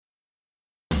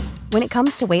When it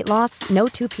comes to weight loss, no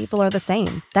two people are the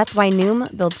same. That's why Noom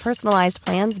builds personalized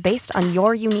plans based on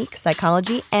your unique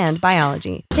psychology and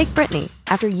biology. Take Brittany.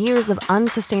 After years of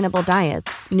unsustainable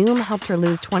diets, Noom helped her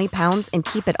lose 20 pounds and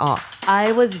keep it off.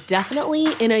 I was definitely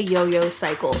in a yo-yo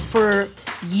cycle for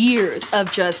years of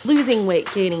just losing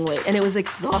weight, gaining weight, and it was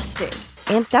exhausting.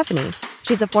 And Stephanie.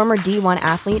 She's a former D1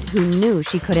 athlete who knew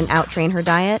she couldn't out-train her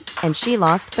diet, and she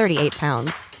lost 38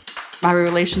 pounds. My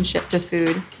relationship to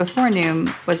food before Noom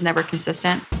was never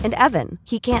consistent. And Evan,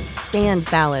 he can't stand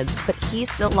salads, but he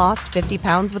still lost 50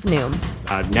 pounds with Noom.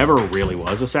 I never really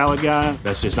was a salad guy.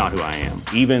 That's just not who I am.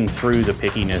 Even through the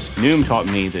pickiness, Noom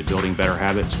taught me that building better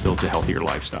habits builds a healthier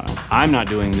lifestyle. I'm not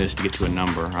doing this to get to a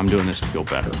number. I'm doing this to feel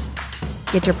better.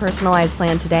 Get your personalized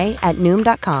plan today at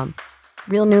Noom.com.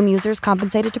 Real Noom users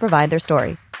compensated to provide their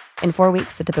story. In 4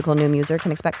 weeks, the typical Noom user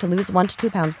can expect to lose 1 to 2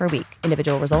 pounds per week.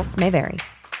 Individual results may vary.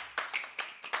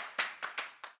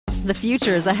 The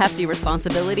future is a hefty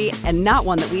responsibility and not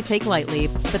one that we take lightly.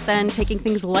 But then taking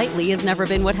things lightly has never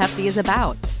been what Hefty is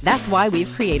about. That's why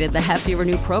we've created the Hefty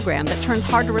Renew program that turns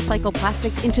hard to recycle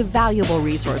plastics into valuable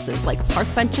resources like park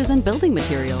benches and building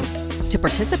materials. To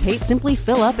participate, simply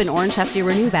fill up an orange Hefty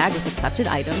Renew bag with accepted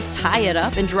items, tie it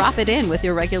up, and drop it in with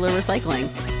your regular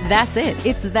recycling. That's it.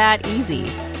 It's that easy.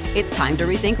 It's time to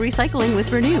rethink recycling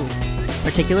with Renew.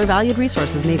 Particular valued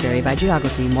resources may vary by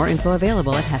geography. More info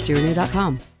available at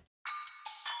heftyrenew.com.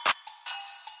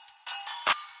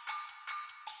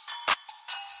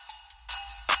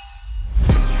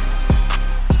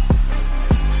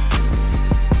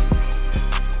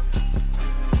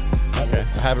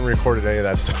 I haven't recorded any of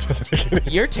that stuff at the beginning.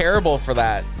 You're terrible for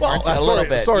that. Well, a little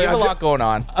bit. Sorry, you have a lot going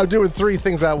on. I'm doing 3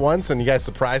 things at once, and you guys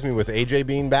surprised me with AJ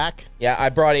being back. Yeah, I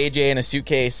brought AJ in a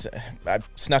suitcase. I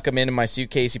snuck him into my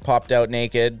suitcase. He popped out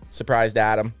naked. Surprised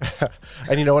Adam.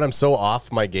 And you know what? I'm so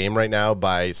off my game right now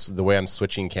by the way I'm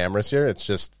switching cameras here. It's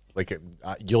just like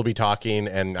you'll be talking,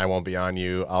 and I won't be on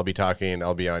you. I'll be talking,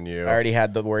 I'll be on you. I already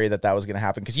had the worry that was going to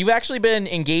happen because you've actually been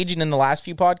engaging in the last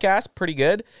few podcasts pretty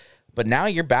good. But now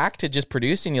you're back to just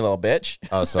producing, you little bitch.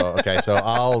 Oh, so okay. So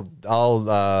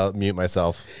I'll mute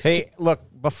myself. Hey, look,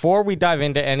 before we dive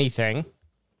into anything.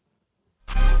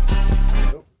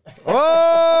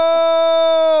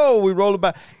 Oh, we rolled it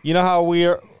back. You know how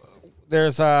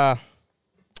there's that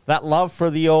love for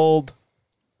the old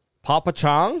Papa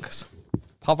Chongs?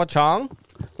 Papa Chong?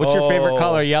 What's your favorite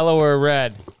color, yellow or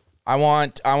red? I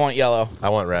want yellow. I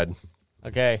want red.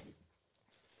 Okay.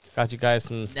 Got you guys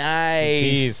some nice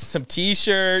tees. Some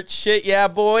t-shirts. Shit, yeah,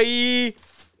 boy.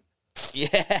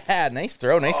 Yeah, nice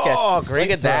throw, nice catch. Oh, great!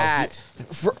 Look at throw. that.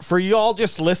 For you all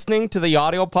just listening to the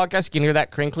audio podcast, you can hear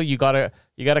that crinkly. You gotta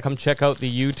come check out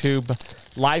the YouTube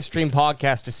live stream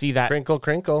podcast to see that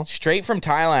crinkle. Straight from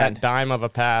Thailand. That dime of a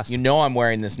pass. You know I'm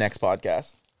wearing this next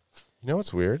podcast. You know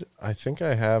what's weird? I think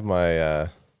I have my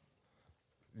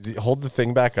hold the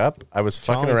thing back up. I was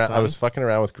fucking around. Son. I was fucking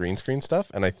around with green screen stuff,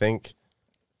 and I think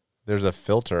there's a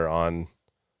filter on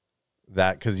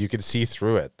that because you could see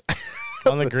through it.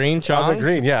 On the green, Chong? On the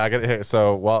green, yeah. I got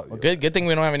so well. Good thing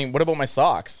we don't have any. What about my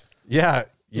socks? Yeah,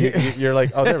 you're like,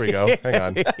 oh, there we go. Hang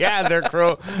on. Yeah, they're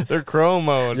chrome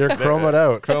mode. You're chromoed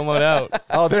out. Chromoed out.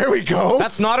 Oh, there we go.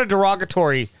 That's not a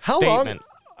derogatory statement.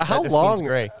 How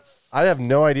long? I have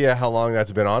no idea how long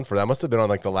that's been on for. That must have been on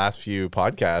like the last few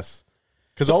podcasts.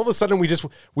 Because all of a sudden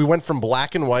we went from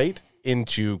black and white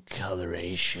into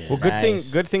coloration. Well,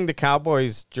 good thing the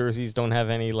Cowboys jerseys don't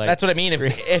have any like. That's what I mean.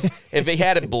 If they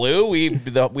had it blue, we'd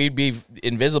be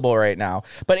invisible right now.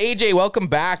 But AJ, welcome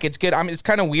back. It's good. I mean, it's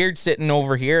kind of weird sitting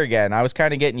over here again. I was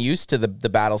kind of getting used to the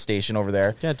battle station over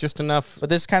there. Yeah, just enough. But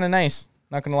this is kind of nice.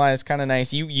 Not gonna lie, it's kind of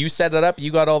nice. You set it up.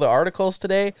 You got all the articles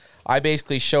today. I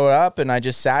basically showed up and I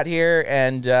just sat here,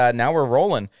 and now we're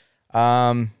rolling.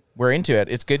 We're into it.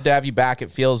 It's good to have you back. It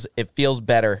feels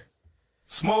better.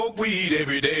 Smoke weed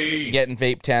every day. Getting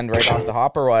vape 10 right off the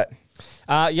hop or what?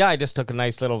 Yeah, I just took a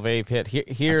nice little vape hit.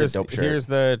 Here's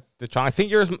the Chong. I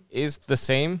think yours is the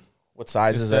same. What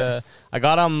size is it? I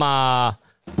got them,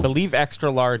 believe extra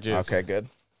larges. Okay, good.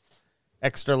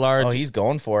 Extra large. Oh, he's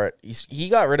going for it. He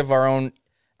got rid of our own.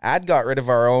 Ad got rid of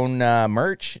our own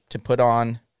merch to put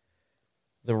on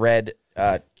the red.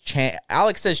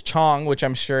 Alex says Chong, which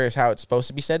I'm sure is how it's supposed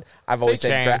to be said. I've always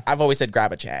said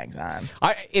grab a Chang.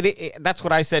 That's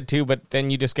what I said too, but then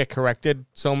you just get corrected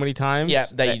so many times. Yeah,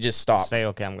 that you just stop. Say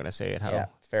okay, I'm going to say it. Yeah,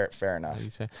 fair enough.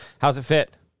 How's it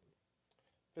fit?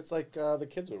 It's like the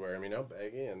kids would wear them,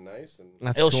 baggy and nice, and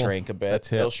it'll shrink a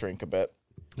bit. It'll shrink a bit.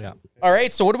 Yeah. All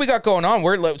right. So what do we got going on?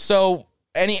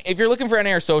 If you're looking for any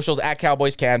of our socials at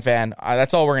Cowboys Can Fan,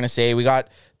 that's all we're gonna say. We got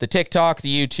the TikTok,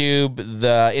 the YouTube,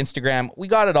 the Instagram. We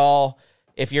got it all.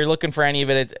 If you're looking for any of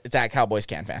it, it's at Cowboys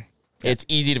Can Fan. Yeah. It's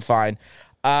easy to find.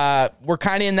 We're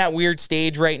kind of in that weird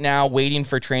stage right now, waiting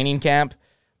for training camp.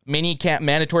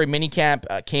 Mandatory mini camp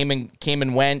came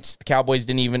and went. The Cowboys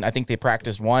didn't even, I think they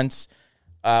practiced once.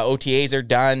 OTAs are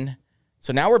done.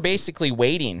 So now we're basically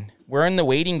waiting. We're in the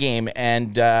waiting game,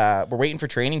 and we're waiting for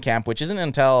training camp, which isn't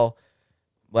until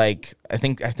like I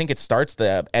think it starts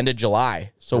the end of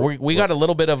July. So we got a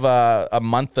little bit of a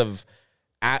month of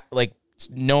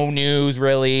no news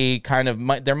really. Kind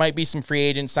of there might be some free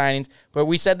agent signings, but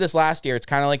we said this last year. It's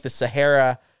kind of like the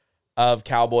Sahara of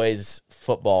Cowboys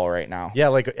football right now. Yeah,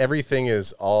 like everything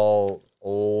is all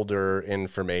older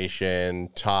information,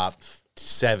 top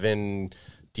 7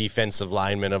 defensive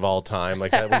linemen of all time.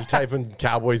 Like when you type in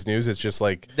Cowboys news, it's just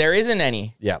like there isn't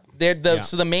any. Yeah.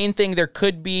 So the main thing there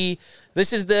could be,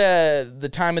 this is the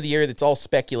time of the year that's all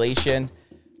speculation.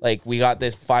 Like we got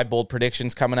this 5 bold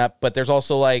predictions coming up, but there's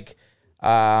also like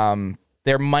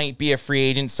there might be a free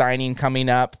agent signing coming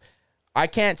up. I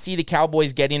can't see the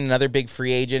Cowboys getting another big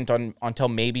free agent until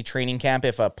maybe training camp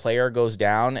if a player goes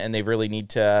down and they really need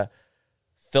to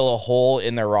fill a hole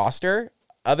in their roster.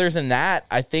 Other than that,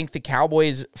 I think the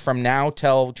Cowboys from now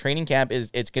till training camp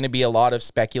it's going to be a lot of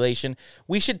speculation.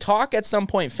 We should talk at some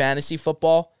point fantasy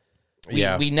football.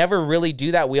 We never really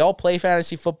do that. We all play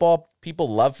fantasy football.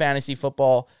 People love fantasy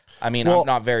football. I mean, I'm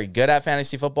not very good at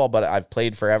fantasy football, but I've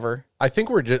played forever. I think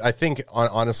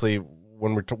honestly,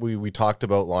 when we talked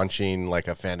about launching like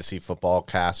a fantasy football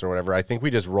cast or whatever, I think we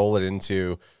just roll it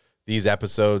into these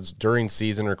episodes during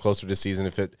season or closer to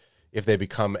season. If they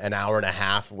become an hour and a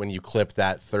half, when you clip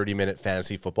that 30-minute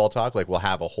fantasy football talk, like we'll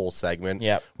have a whole segment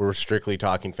where we're strictly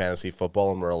talking fantasy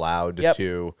football and we're allowed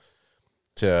to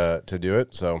do it.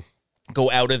 So go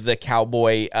out of the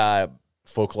Cowboy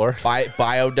folklore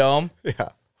biodome,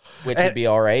 which would be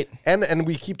all right. And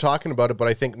we keep talking about it, but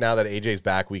I think now that AJ's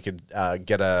back, we could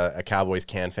get a Cowboys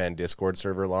Can Fan Discord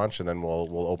server launch, and then we'll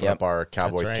open up our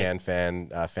Cowboys Can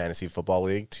Fan fantasy football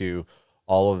league to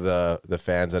all of the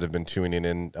fans that have been tuning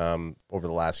in over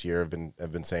the last year have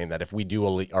been saying that if we do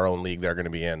our own league, they're going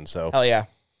to be in. So hell yeah.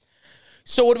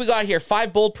 So what do we got here?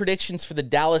 5 bold predictions for the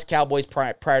Dallas Cowboys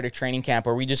prior to training camp.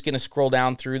 Are we just going to scroll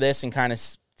down through this and kind of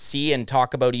see and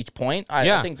talk about each point?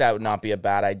 I think that would not be a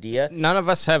bad idea. None of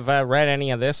us have read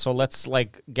any of this, so let's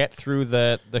get through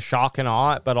the shock and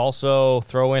awe, but also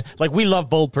throw in we love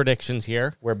bold predictions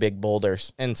here. We're big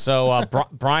boulders, and so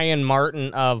Brian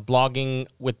Martin of Blogging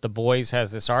with the Boys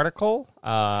has this article.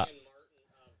 Oh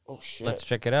shit! Let's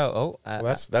check it out.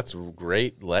 That's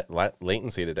great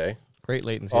latency today. Great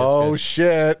latency. Oh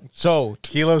shit! So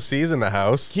Kilo C's in the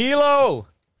house. Kilo,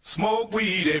 smoke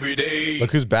weed every day.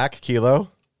 Look who's back, Kilo.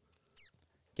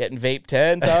 Getting vape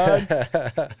 10s on.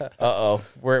 Uh-oh.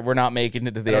 We're not making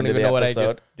it to the end of the episode. I don't even know what I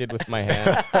just did with my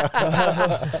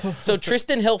hand. So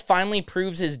Tristan Hill finally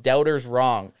proves his doubters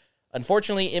wrong.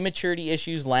 Unfortunately, immaturity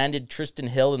issues landed Tristan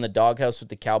Hill in the doghouse with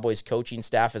the Cowboys coaching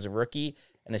staff as a rookie,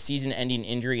 and a season-ending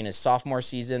injury in his sophomore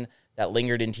season that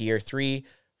lingered into year 3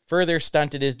 further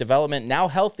stunted his development. Now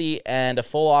healthy and a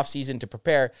full offseason to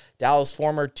prepare, Dallas'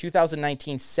 former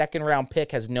 2019 second-round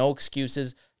pick has no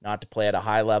excuses not to play at a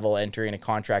high level entering a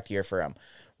contract year for him.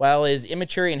 While his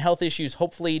immaturity and health issues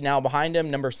hopefully now behind him,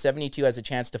 number 72 has a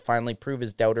chance to finally prove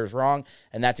his doubters wrong,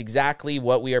 and that's exactly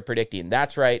what we are predicting.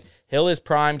 That's right, Hill is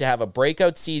primed to have a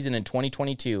breakout season in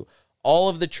 2022. All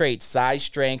of the traits, size,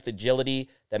 strength, agility,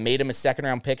 that made him a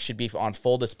second-round pick should be on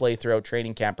full display throughout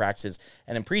training camp practices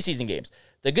and in preseason games.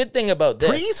 The good thing about this...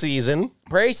 Preseason.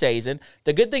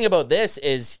 The good thing about this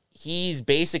is he's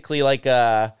basically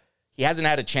he hasn't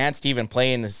had a chance to even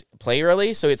play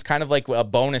early, so it's kind of like a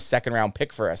bonus second-round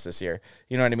pick for us this year.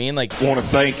 You know what I mean? I want to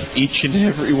thank each and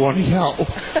every one of y'all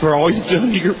for all you've done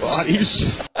to your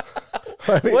bodies.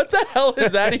 I mean, what the hell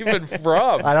is that even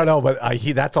from? I don't know, but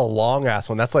that's a long-ass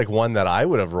one. That's like one that I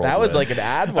would have rolled That was with. like an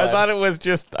ad one. I thought it was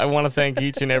just, I want to thank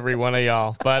each and every one of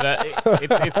y'all. But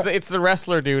it's the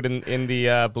wrestler dude in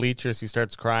the bleachers who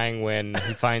starts crying when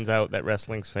he finds out that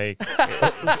wrestling's fake.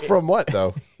 From what,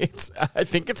 though? I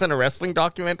think it's in a wrestling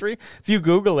documentary. If you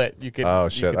Google it, you can. Oh,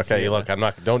 shit. Okay, look, I'm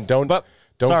not, don't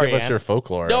sorry, give us your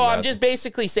folklore. No, I'm just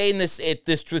basically saying this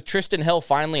with Tristan Hill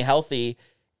finally healthy,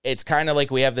 it's kind of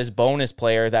like we have this bonus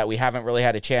player that we haven't really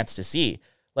had a chance to see.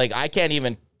 Like, I can't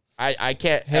even,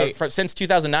 since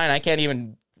 2009, I can't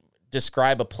even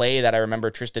describe a play that I remember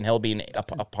Tristan Hill being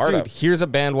a part of. Here's a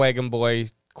bandwagon boy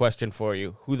question for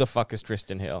you. Who the fuck is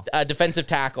Tristan Hill? Defensive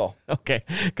tackle. Okay.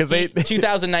 Because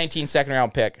 2019 second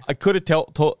round pick. I could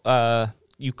have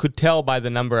you could tell by the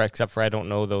number, except for I don't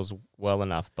know those well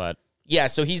enough, but. Yeah,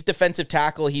 so he's defensive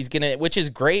tackle. He's which is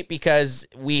great because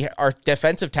our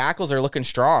defensive tackles are looking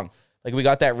strong. Like we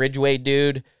got that Ridgeway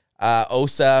dude,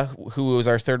 Osa, who was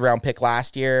our 3rd round pick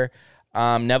last year,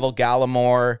 Neville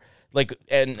Gallimore, like,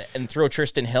 and throw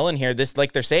Tristan Hill in here. This,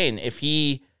 like they're saying, if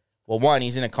he, well, one,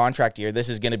 he's in a contract year. This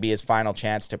is going to be his final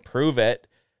chance to prove it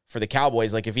for the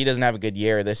Cowboys. Like if he doesn't have a good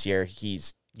year this year,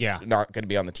 he's not going to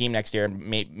be on the team next year, and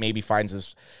maybe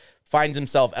finds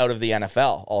himself out of the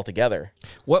NFL altogether.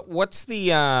 What's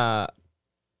the? I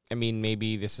mean,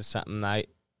 maybe this is something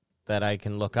that I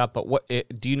can look up. But what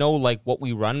do you know? Like what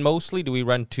we run mostly? Do we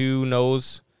run 2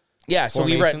 nose? Yeah, so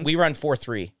we run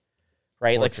 4-3,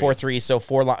 right? 4-3. Like 4-3, so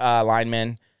 4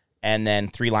 linemen and then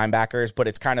 3 linebackers. But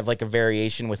it's kind of like a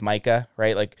variation with Micah,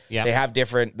 right? Like they have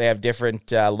different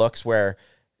looks where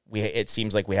it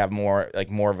seems like we have more of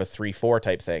a 3-4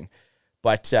 type thing.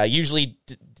 But usually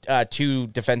 2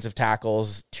 defensive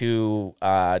tackles, 2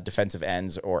 defensive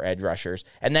ends or edge rushers.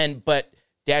 And then, but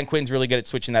Dan Quinn's really good at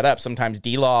switching that up. Sometimes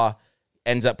D-Law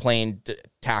ends up playing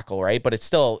tackle, right? But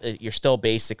you're still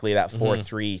basically that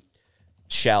 4-3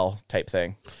 shell type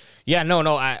thing. Yeah,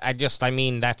 no. I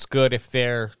mean, that's good if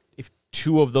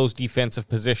 2 of those defensive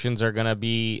positions are going to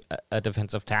be a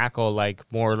defensive tackle, like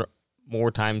more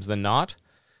times than not,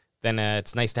 then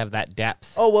it's nice to have that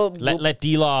depth. Oh, well, let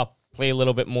D-Law play a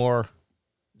little bit more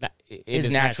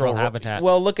his natural habitat.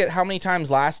 Well, look at how many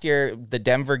times last year, the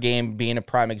Denver game being a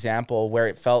prime example, where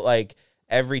it felt like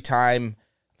every time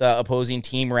the opposing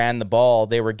team ran the ball,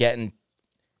 they were getting,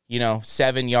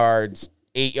 7 yards,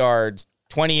 8 yards,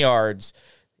 20 yards.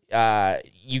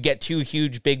 You get 2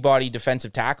 huge big body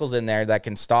defensive tackles in there that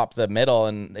can stop the middle,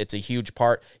 and it's a huge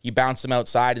part. You bounce them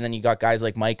outside, and then you got guys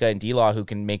like Micah and D-Law who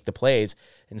can make the plays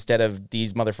instead of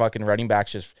these motherfucking running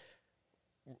backs just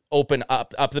open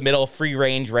up the middle, free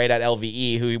range right at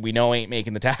LVE, who we know ain't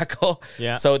making the tackle.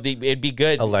 Yeah. So it'd be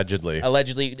good. Allegedly,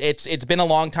 it's been a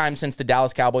long time since the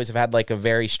Dallas Cowboys have had like a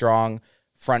very strong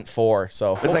front 4.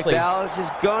 So it's like Dallas is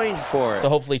going for it. So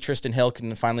hopefully Tristan Hill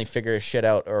can finally figure his shit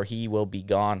out, or he will be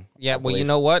gone. Yeah. Well, you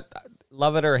know what?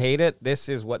 Love it or hate it, this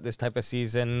is what this type of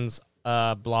season's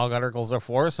blog articles are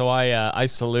for. So I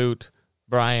salute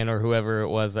Brian, or whoever it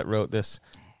was that wrote this.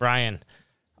 Brian,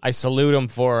 I salute him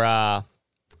for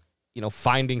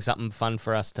finding something fun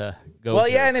for us to go. Well,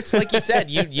 through. yeah, and it's like you said,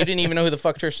 you didn't even know who the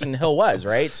fuck Tristan Hill was,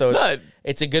 right? So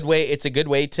it's a good way. It's a good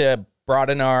way to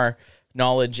broaden our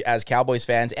knowledge as Cowboys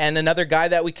fans, and another guy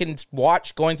that we can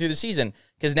watch going through the season.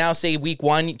 Because now, say week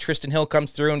 1, Tristan Hill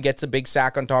comes through and gets a big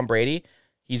sack on Tom Brady,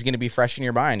 he's going to be fresh in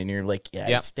your mind, and you're like,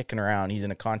 he's sticking around. He's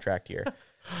in a contract here.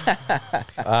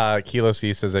 Kilo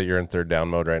C says that you're in 3rd down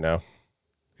mode right now.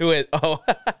 Who is? Oh,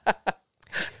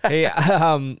 hey,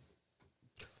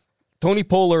 Tony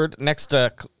Pollard, next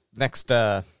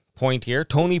point here.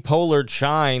 Tony Pollard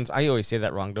shines. I always say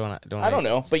that wrong, don't I? I don't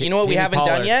know. But you know what we haven't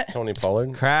done yet? Tony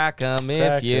Pollard. Crack 'em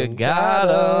if you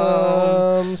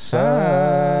got 'em,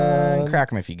 son.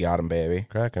 Crack 'em if you got 'em, baby.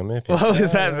 Crack 'em if you got 'em.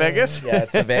 Is that Vegas? Yeah,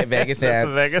 it's the Vegas. That's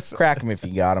the Vegas. Crack 'em if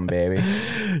you got 'em, baby.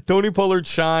 Tony Pollard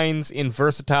shines in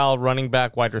versatile running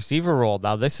back wide receiver role.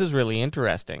 Now, this is really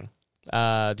interesting. Do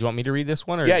you want me to read this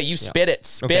one? Or? Yeah, spit it.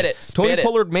 Spit it. Tony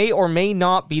Pollard may or may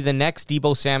not be the next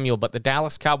Deebo Samuel, but the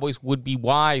Dallas Cowboys would be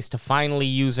wise to finally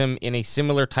use him in a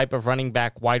similar type of running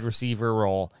back wide receiver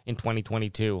role in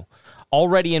 2022.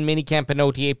 Already in minicamp and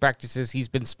OTA practices, he's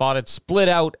been spotted split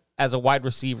out as a wide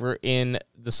receiver in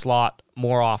the slot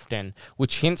more often,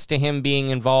 which hints to him being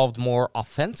involved more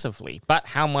offensively. But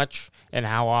how much and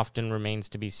how often remains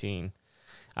to be seen.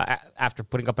 After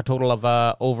putting up a total of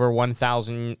over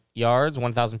 1,000 yards,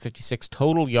 1,056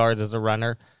 total yards as a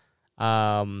runner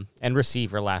and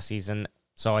receiver last season.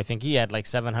 So I think he had like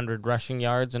 700 rushing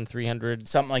yards and 300.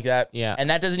 Something like that. Yeah. And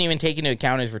that doesn't even take into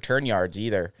account his return yards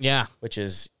either. Yeah. Which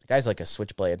is, the guy's like a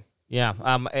switchblade. Yeah.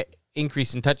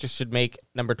 Increase in touches should make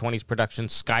number 20's production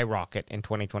skyrocket in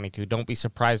 2022. Don't be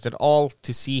surprised at all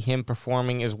to see him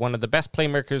performing as one of the best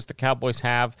playmakers the Cowboys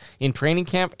have in training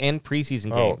camp and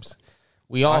preseason games.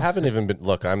 I haven't even been.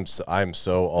 Look, I'm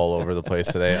so all over the place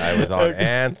today. I was on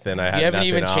Anth, and I had you haven't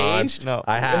even changed. No,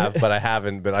 I have, but I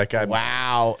haven't. But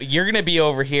wow, you're gonna be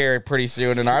over here pretty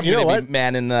soon, and I'm gonna be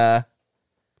manning the.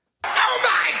 Oh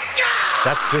my God!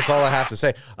 That's just all I have to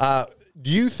say.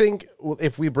 Do you think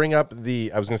if we bring up the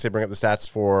stats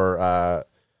for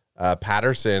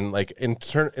Patterson, like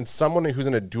in someone who's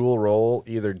in a dual role,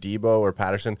 either Deebo or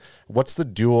Patterson, what's the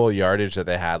dual yardage that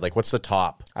they had? Like, what's the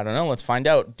top? I don't know. Let's find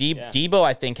out. Deebo,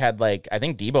 I think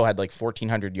Deebo had like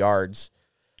 1,400 yards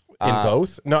in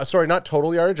both. No, sorry, not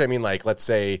total yardage. I mean, like, let's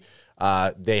say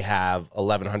they have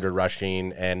 1,100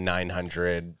 rushing and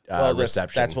 900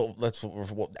 reception. That's what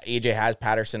AJ has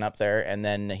Patterson up there, and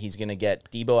then he's gonna get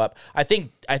Deebo up. I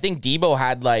think Deebo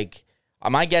had like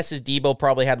My guess is Debo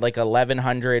probably had like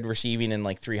 1,100 receiving and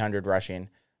like 300 rushing.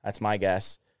 That's my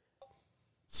guess.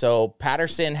 So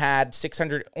Patterson had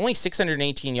only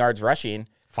 618 yards rushing.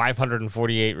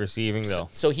 548 receiving though.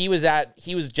 So he was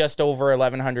just over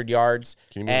 1,100 yards,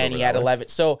 and he had 11.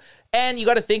 So, and you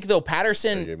got to think though,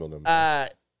 Patterson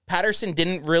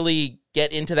didn't really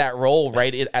get into that role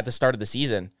right at the start of the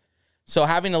season. So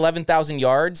having 11,000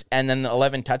 yards and then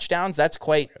 11 touchdowns, that's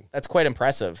quite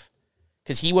impressive.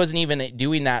 Because he wasn't even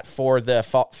doing that for the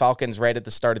Falcons right at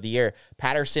the start of the year.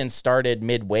 Patterson started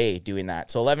midway doing that.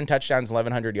 So 11 touchdowns,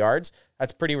 1,100 yards,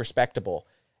 that's pretty respectable.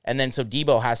 And then so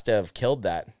Debo has to have killed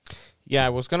that. Yeah, I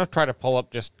was going to try to pull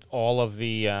up just all of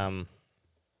the...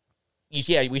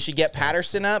 Yeah, we should get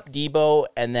Patterson up, Debo,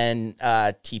 and then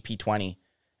TP20.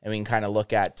 And we can kind of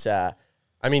look at...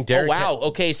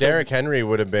 Derrick Henry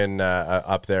would have been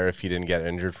up there if he didn't get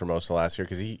injured for most of last year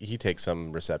because he takes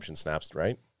some reception snaps,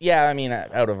 right? Yeah, I mean,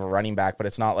 out of a running back, but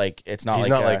he's not like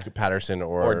Patterson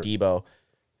or Debo.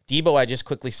 Debo, I just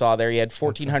quickly saw there. He had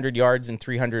 1,400 yards and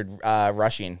 300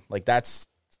 rushing. Like that's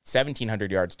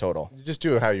 1,700 yards total. Just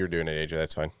do how you're doing it, AJ.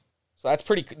 That's fine. So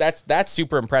that's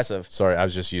super impressive. Sorry, I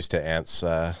was just used to ants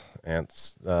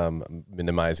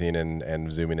minimizing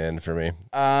and zooming in for me.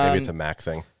 Maybe it's a Mac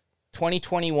thing.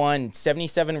 2021,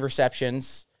 77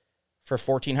 receptions for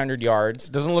 1,400 yards.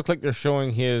 Doesn't look like they're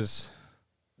showing his...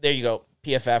 There you go.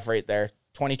 PFF right there.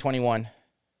 2021.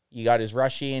 You got his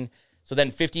rushing. So then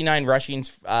 59 rushing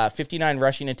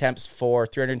attempts for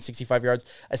 365 yards,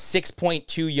 a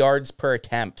 6.2 yards per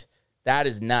attempt. That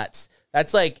is nuts.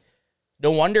 That's like,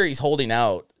 no wonder he's holding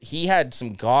out. He had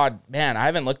some I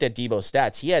haven't looked at Debo's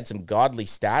stats. He had some godly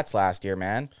stats last year,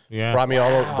 man. Yeah.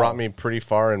 Brought me pretty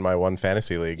far in my one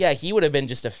fantasy league. Yeah, he would have been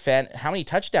just a fan. How many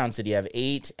touchdowns did he have?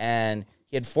 8, and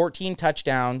he had 14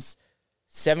 touchdowns,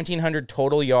 1,700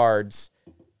 total yards.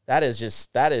 That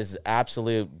is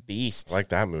absolute beast. I like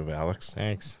that move, Alex.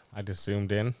 Thanks. I just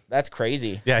zoomed in. That's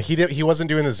crazy. Yeah, he wasn't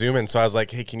doing the zoom in, so I was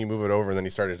like, "Hey, can you move it over?" And then he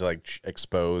started to like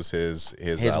expose his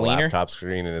laptop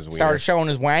screen and his wiener. Started showing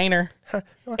his wiener.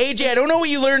 AJ, I don't know what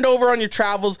you learned over on your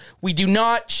travels. We do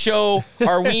not show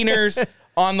our wieners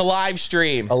on the live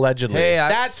stream. Allegedly. Hey,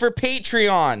 that's for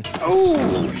Patreon.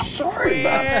 Oh, sorry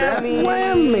about that.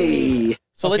 Whammy.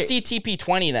 So let's see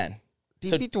TP20 then.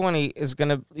 TP20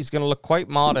 he's gonna look quite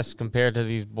modest compared to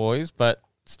these boys, but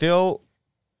still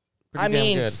pretty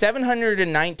damn good.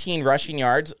 719 rushing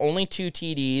yards, only 2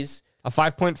 TDs. A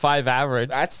 5.5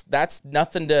 average. That's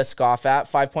nothing to scoff at.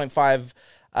 5.5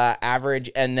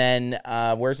 average, and then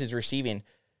where's his receiving?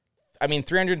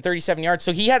 337 yards.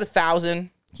 So he had 1,000.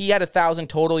 He had 1,000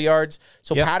 total yards.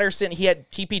 So yep. Patterson,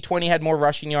 TP20 had more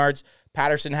rushing yards.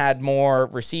 Patterson had more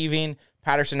receiving.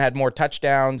 Patterson had more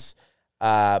touchdowns.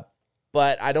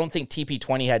 But I don't think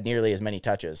TP20 had nearly as many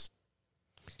touches.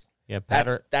 Yeah,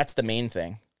 that's the main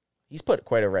thing. He's put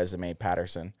quite a resume,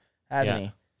 Patterson, hasn't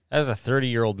he? As a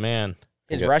 30-year-old man.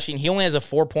 His rushing, he only has a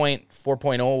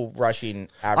 4.0 rushing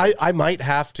average. I might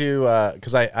have to,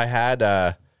 because I had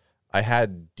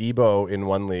Debo in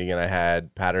one league and I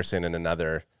had Patterson in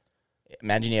another.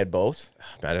 Imagine you had both.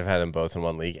 I'd have had them both in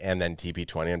one league, and then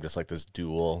TP20. I'm just like this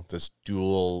dual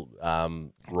role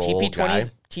guy.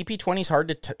 TP20's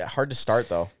hard to start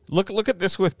though. Look at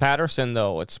this with Patterson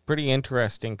though. It's pretty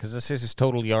interesting because this is his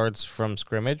total yards from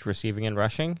scrimmage, receiving and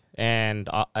rushing, and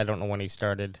I don't know when he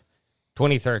started.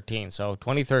 2013. So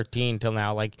 2013 till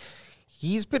now, like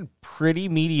he's been pretty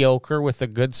mediocre with a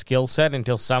good skill set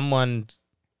until someone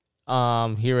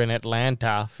here in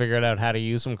Atlanta figured out how to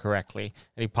use him correctly,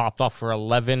 and he popped off for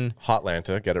 11.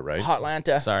 Hotlanta, get it right.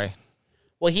 Hotlanta. Sorry.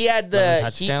 Well, he had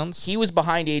touchdowns. He was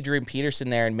behind Adrian Peterson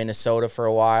there in Minnesota for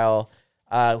a while.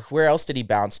 Where else did he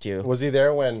bounce to? Was he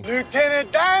there when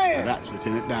Lieutenant Dan? That's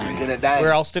Lieutenant Dan. Lieutenant Dan.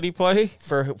 Where else did he play?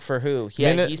 For who? He's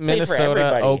played Minnesota, for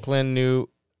everybody. Oakland,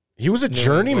 He was a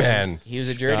journeyman. He was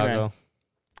a journeyman.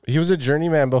 He was a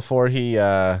journeyman before he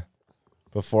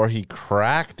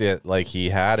cracked it like he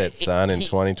had it, son, in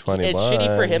 2021. It's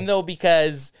shitty for him, though,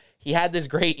 because he had this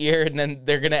great year, and then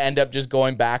they're going to end up just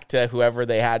going back to whoever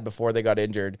they had before they got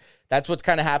injured. That's what's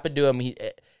kind of happened to him.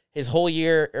 His whole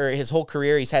year, or his whole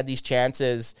career, he's had these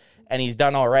chances, and he's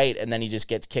done all right, and then he just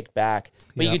gets kicked back.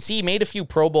 But you can see he made a few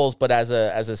Pro Bowls, but as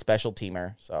a special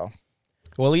teamer, so...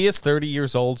 Well, he is 30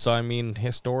 years old, so I mean,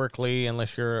 historically,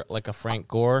 unless you're like a Frank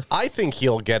Gore, I think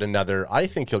he'll get another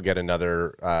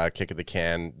kick at the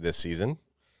can this season.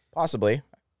 Possibly.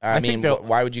 I mean,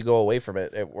 why would you go away from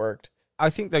it? It worked. I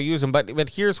think they'll use him, but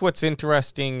here's what's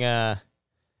interesting.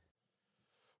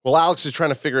 Well, Alex is trying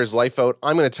to figure his life out.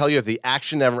 I'm going to tell you that the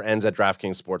action never ends at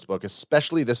DraftKings Sportsbook,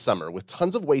 especially this summer. With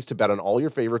tons of ways to bet on all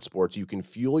your favorite sports, you can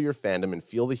fuel your fandom and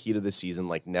feel the heat of the season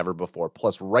like never before.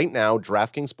 Plus, right now,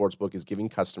 DraftKings Sportsbook is giving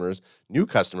new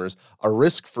customers, a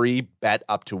risk-free bet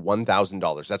up to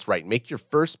 $1,000. That's right. Make your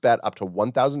first bet up to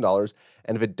 $1,000,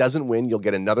 and if it doesn't win, you'll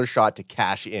get another shot to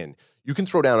cash in. You can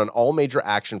throw down on all major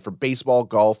action for baseball,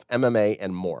 golf, MMA,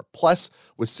 and more. Plus,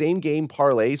 with same-game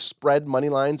parlays, spread, money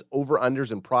lines,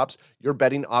 over-unders, and props, your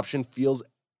betting option feels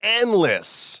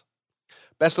endless.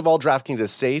 Best of all, DraftKings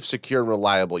is safe, secure, and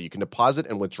reliable. You can deposit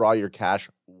and withdraw your cash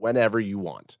whenever you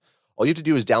want. All you have to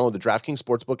do is download the DraftKings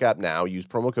Sportsbook app now, use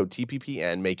promo code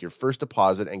TPPN, make your first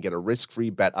deposit, and get a risk-free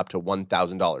bet up to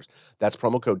 $1,000. That's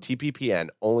promo code TPPN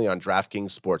only on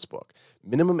DraftKings Sportsbook.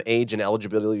 Minimum age and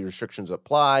eligibility restrictions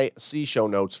apply. See show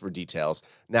notes for details.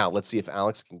 Now, let's see if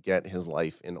Alex can get his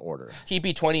life in order.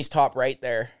 TP20's top right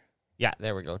there. Yeah,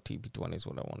 there we go. TP20 is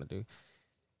what I want to do.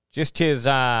 Just his,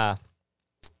 do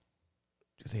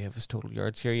they have his total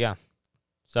yards here? Yeah.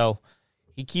 So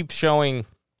he keeps showing,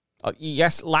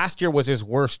 yes, last year was his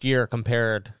worst year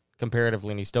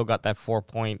comparatively, and he still got that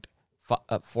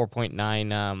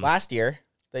 4.9. Last year,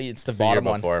 it's the bottom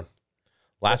one. Before.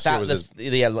 Last year was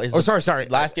sorry.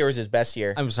 Last year was his best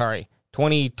year. I'm sorry.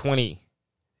 2020.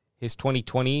 His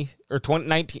 2020 or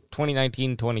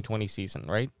 2019, 2020 season,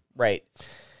 right? Right.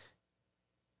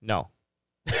 No.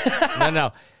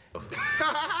 No.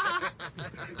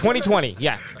 2020,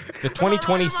 yeah. The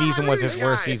 2020 season was his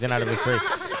worst season out of his three.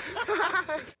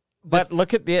 But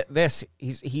look at this.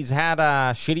 He's had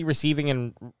shitty receiving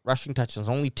and rushing touchdowns,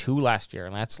 only 2 last year,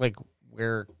 and that's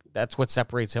what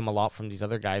separates him a lot from these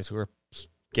other guys who are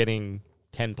getting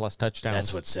 10-plus touchdowns.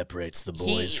 That's what separates the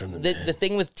boys from the men. The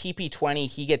thing with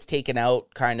TP20, he gets taken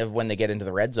out kind of when they get into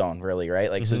the red zone, really, right?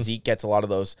 Like, so Zeke gets a lot of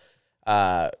those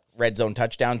red zone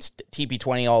touchdowns.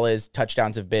 TP20, all his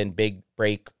touchdowns have been big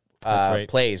break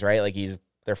plays, right? Like,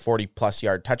 they're 40-plus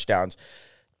yard touchdowns.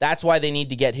 That's why they need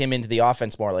to get him into the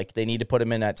offense more. Like, they need to put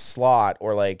him in that slot,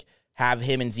 or like have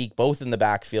him and Zeke both in the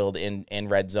backfield in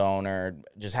red zone, or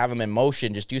just have him in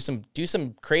motion. Just do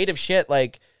some creative shit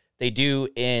like they do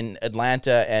in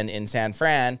Atlanta and in San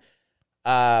Fran.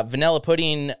 Vanilla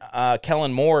Pudding,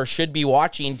 Kellen Moore should be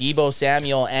watching Deebo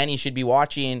Samuel, and he should be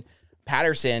watching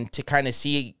Patterson to kind of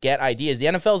get ideas. The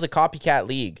NFL is a copycat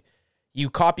league. You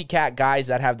copycat guys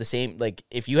that have the same, like,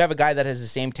 if you have a guy that has the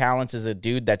same talents as a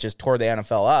dude that just tore the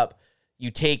NFL up,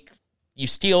 you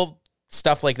steal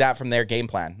stuff like that from their game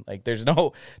plan. Like, there's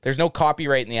no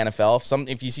copyright in the NFL.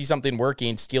 If you see something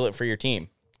working, steal it for your team.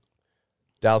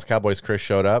 Dallas Cowboys Chris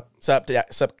showed up.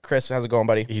 What's up, Chris? How's it going,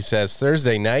 buddy? He says,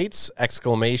 Thursday nights, !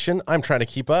 I'm trying to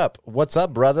keep up. What's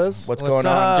up, brothers? What's going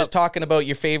on? Just talking about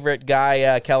your favorite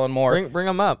guy, Kellen Moore. Bring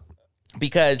him up.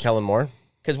 Kellen Moore?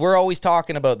 Because we're always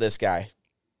talking about this guy.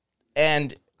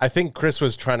 And I think Chris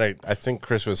was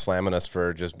slamming us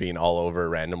for just being all over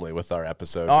randomly with our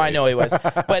episode. Oh, I know he was.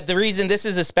 But the reason this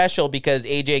is a special, because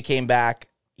AJ came back.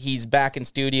 He's back in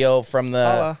studio from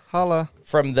the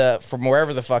from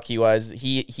wherever the fuck he was.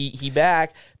 He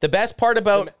back. The best part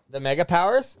about the Mega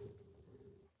Powers.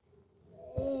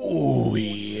 Oh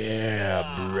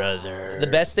yeah, brother. The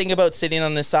best thing about sitting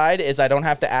on this side is I don't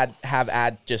have to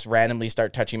have just randomly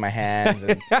start touching my hands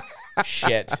and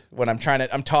shit when I'm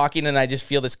talking and I just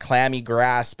feel this clammy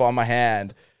grasp on my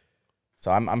hand.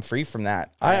 So I'm free from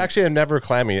that. I actually am never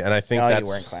clammy, and I think you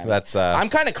weren't clammy. That's I'm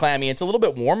kind of clammy. It's a little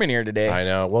bit warm in here today. I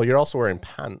know. Well, you're also wearing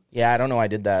pants. Yeah, I don't know. I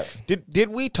did that. Did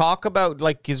we talk about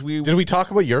did we talk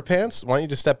about your pants? Why don't you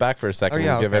just step back for a second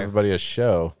and give everybody a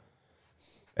show?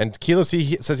 And Kilo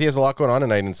he says he has a lot going on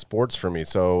tonight in sports for me,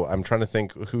 so I'm trying to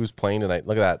think who's playing tonight.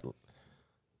 Look at that.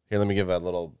 Here, let me give a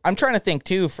little. I'm trying to think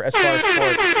too as far as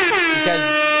sports, because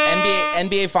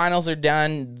NBA finals are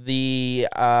done. The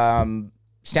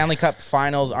Stanley Cup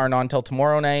finals aren't on until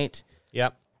tomorrow night.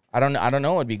 Yep. I don't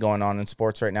know what would be going on in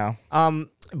sports right now.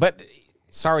 But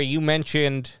sorry, you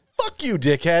mentioned. Fuck you,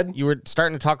 dickhead. You were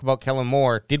starting to talk about Kellen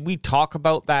Moore. Did we talk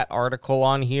about that article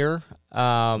on here?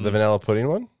 The Vanilla Pudding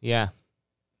one? Yeah.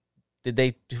 Did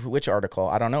they? Which article?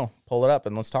 I don't know. Pull it up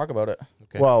and let's talk about it.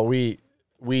 Okay. Well, we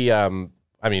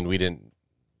didn't.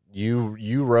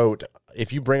 You wrote,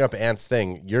 if you bring up Ant's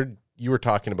thing, you were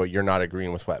talking about you're not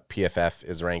agreeing with what PFF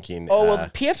is ranking. Oh, well,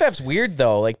 PFF's weird,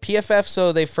 though. Like, PFF,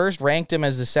 so they first ranked him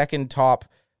as the second top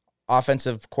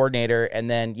offensive coordinator, and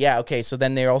then, so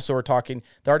then they also were talking,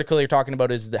 the article you're talking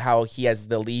about is how he has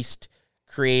the least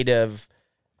creative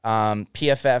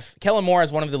PFF. Kellen Moore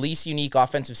has one of the least unique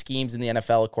offensive schemes in the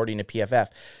NFL, according to PFF.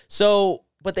 So,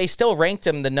 but they still ranked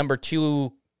him the number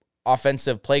 2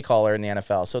 offensive play caller in the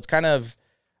NFL. So it's kind of,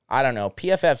 I don't know.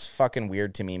 PFF's fucking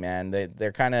weird to me, man.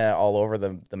 They're kind of all over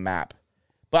the map.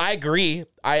 But I agree.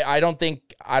 I don't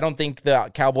think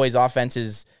the Cowboys offense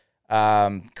is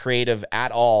creative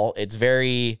at all. It's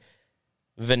very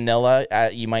vanilla,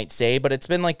 you might say, but it's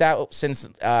been like that since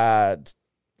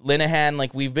Linehan.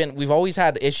 Like we've always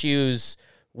had issues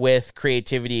with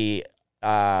creativity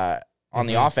on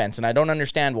the offense, and I don't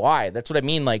understand why. That's what I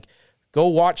mean. Like, go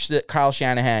watch Kyle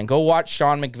Shanahan, go watch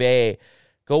Sean McVay,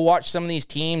 go watch some of these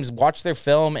teams, watch their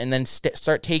film, and then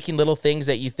start taking little things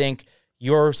that you think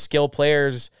your skill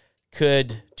players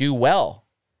could do well.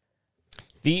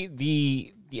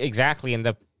 Exactly,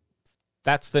 and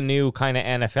that's the new kind of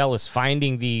NFL is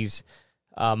finding these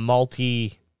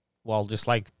just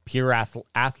like pure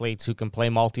athletes who can play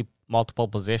multiple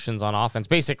positions on offense,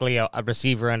 basically a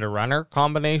receiver and a runner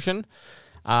combination.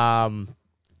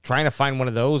 Trying to find one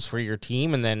of those for your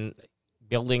team, and then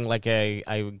building like a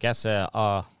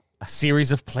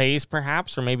series of plays,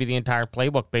 perhaps, or maybe the entire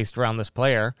playbook based around this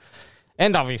player.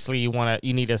 And obviously,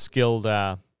 you need a skilled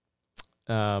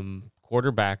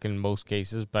quarterback in most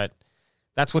cases, but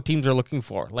that's what teams are looking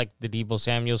for, like the Deebo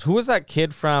Samuels. Who was that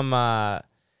kid from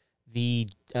the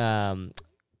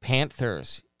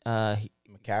Panthers?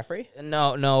 McCaffrey?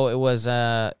 No, it was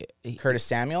Curtis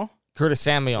Samuel. Curtis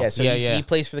Samuel. Yeah, so he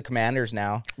plays for the Commanders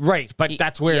now. Right, but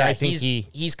that's where I think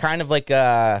he's kind of like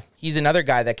he's another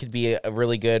guy that could be a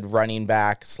really good running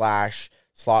back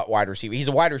 / slot wide receiver. He's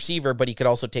a wide receiver, but he could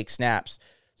also take snaps.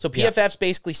 So PFF's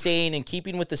basically saying, in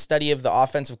keeping with the study of the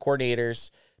offensive coordinators,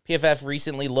 PFF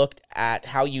recently looked at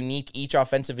how unique each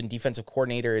offensive and defensive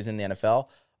coordinator is in the NFL.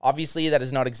 Obviously, that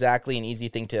is not exactly an easy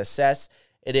thing to assess.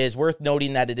 It is worth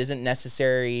noting that it isn't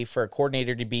necessary for a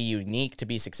coordinator to be unique to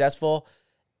be successful.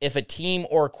 If a team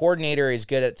or a coordinator is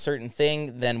good at a certain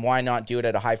thing, then why not do it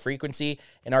at a high frequency?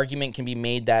 An argument can be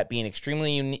made that being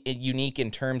extremely unique in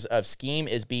terms of scheme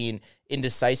is being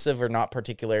indecisive or not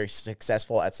particularly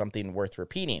successful at something worth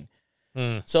repeating.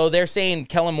 So they're saying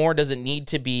Kellen Moore doesn't need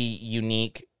to be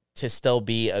unique to still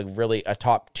be a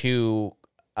top 2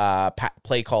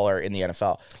 play caller in the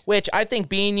NFL, which I think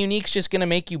being unique is just going to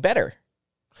make you better.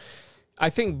 I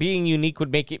think being unique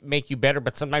would make you better,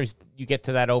 but sometimes you get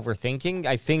to that overthinking.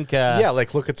 I think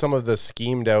like look at some of the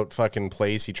schemed out fucking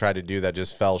plays he tried to do that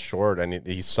just fell short, and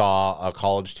he saw a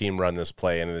college team run this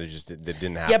play and it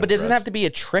didn't happen. Yeah, but it doesn't have to be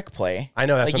a trick play. I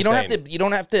know that's like, what I'm saying. You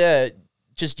don't have to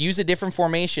just use a different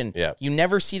formation. Yeah. You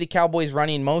never see the Cowboys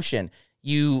running motion.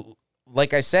 You,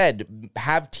 like I said,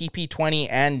 have TP20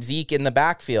 and Zeke in the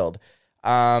backfield.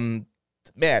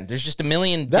 Man, there's just a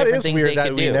million different things they can do. That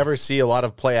is weird that we never see a lot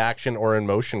of play action or in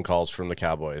motion calls from the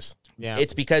Cowboys. Yeah,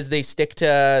 it's because they stick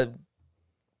to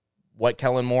what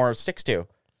Kellen Moore sticks to.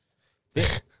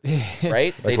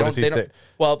 Right? Like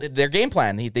well, their game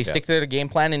plan. They stick to their game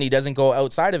plan, and he doesn't go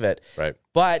outside of it. Right.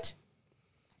 But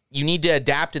you need to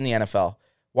adapt in the NFL.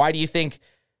 Why do you think?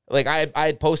 Like I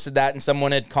had posted that, and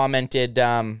someone had commented.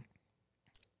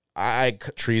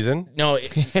 Treason? No.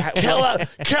 Kill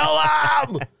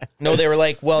him! No, they were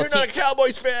like, well... You're not a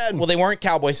Cowboys fan! Well, they weren't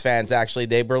Cowboys fans, actually.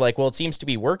 They were like, well, it seems to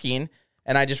be working.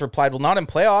 And I just replied, well, not in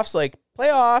playoffs. Like,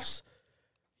 playoffs?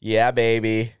 Yeah,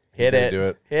 baby. Hit it. Do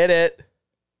it. Hit it.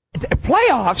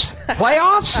 Playoffs?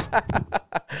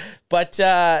 But...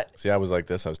 See, I was like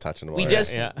this. I was touching them. We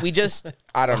just...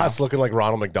 I don't know. Us looking like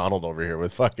Ronald McDonald over here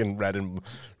with fucking red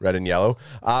and yellow.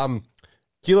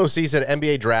 Kilo C said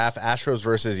NBA draft, Astros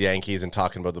versus Yankees, and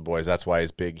talking about the boys. That's why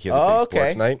he's big. He has a big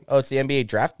sports night. Oh, it's the NBA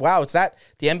draft. Wow, it's that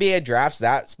the NBA draft's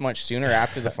that much sooner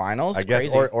after the finals. I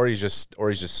guess, or he's just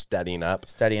studying up.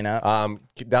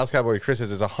 Dallas Cowboy Chris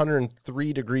says it's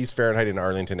 103 degrees Fahrenheit in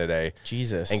Arlington today.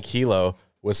 Jesus. And Kilo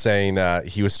was saying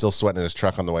he was still sweating in his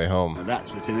truck on the way home. And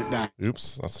that's Lieutenant Dan.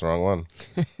 Oops, that's the wrong one.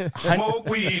 Smoke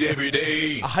weed every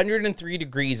day. 103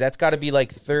 degrees. That's got to be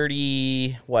like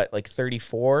 30. What? Like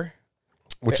 34.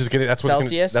 Which is gonna that's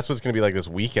what's gonna be like this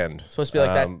weekend. It's supposed to be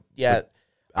like that. Yeah.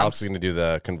 Alex is gonna do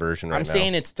the conversion right now. I'm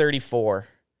saying it's 34.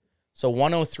 So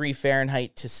 103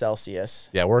 Fahrenheit to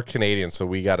Celsius. Yeah, we're Canadian, so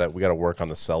we gotta work on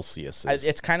the Celsius.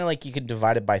 It's kind of like you could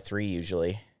divide it by 3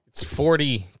 usually. It's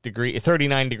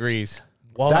 39 degrees.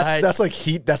 What? That's like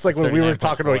heat. That's like when we were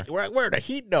talking about we're in a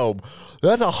heat dome.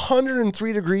 That's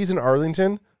 103 degrees in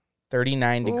Arlington.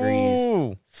 39 degrees.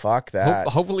 Ooh. Fuck that.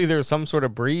 Hopefully there's some sort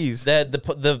of breeze.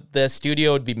 The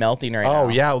studio would be melting right now. Oh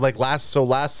yeah, like last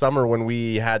summer when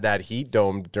we had that heat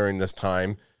dome during this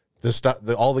time,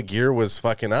 all the gear was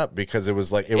fucking up because it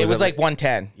was like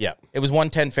 110. Yeah, it was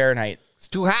 110 Fahrenheit. It's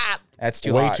too hot. That's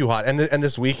too way hot. too hot. And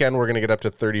this weekend we're gonna get up to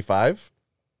 35.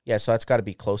 Yeah, so that's got to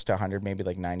be close to 100, maybe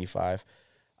like 95.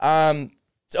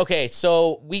 Okay,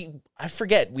 so I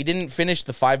forget. We didn't finish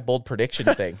the 5 bold prediction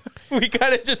thing. We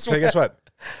kind of just... Hey, guess what?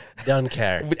 Don't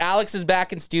care. Alex is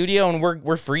back in studio, and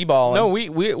we're free balling. No,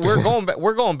 we're going back.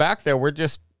 We're going back there.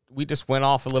 We just went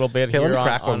off a little bit Okay, here. let me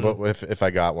crack one, but if I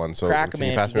got one. So crack can them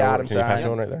you in pass if me you got one? them, Can you pass me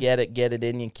one right there? Get it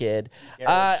in, you kid.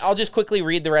 I'll just quickly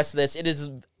read the rest of this. It is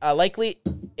likely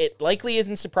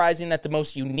isn't surprising that the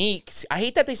most unique. I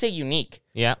hate that they say unique.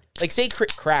 Yeah. Like say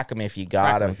crack them if you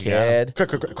got them, if you got 'em.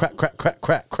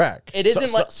 kid. Crack. It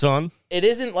isn't son. It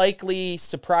isn't likely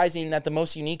surprising that the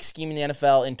most unique scheme in the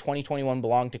NFL in 2021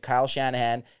 belonged to Kyle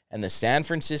Shanahan and the San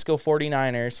Francisco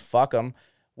 49ers. Fuck them.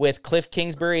 With Cliff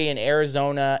Kingsbury in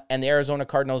Arizona and the Arizona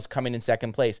Cardinals coming in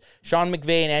second place. Sean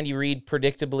McVay and Andy Reid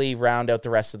predictably round out the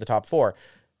rest of the top 4.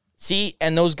 See,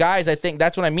 and those guys, I think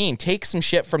that's what I mean. Take some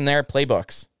shit from their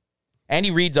playbooks.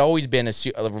 Andy Reid's always been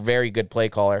a very good play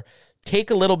caller.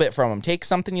 Take a little bit from him. Take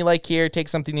something you like here, take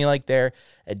something you like there,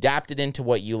 adapt it into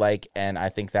what you like, and I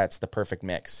think that's the perfect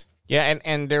mix. Yeah,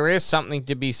 and there is something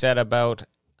to be said about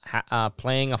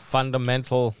playing a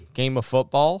fundamental game of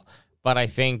football, but I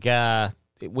think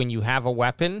when you have a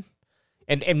weapon,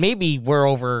 and maybe we're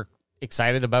over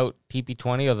excited about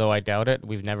TP20, although I doubt it.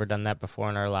 We've never done that before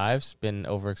in our lives, been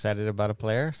overexcited about a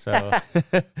player. So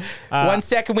 1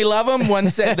 second we love him,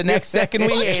 the next second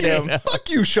we hate him.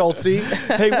 Fuck you, Schultz.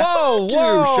 Hey,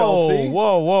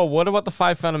 whoa. What about the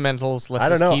 5 fundamentals? I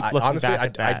don't know. Keep looking Honestly, back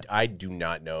at that. I do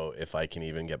not know if I can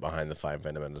even get behind the 5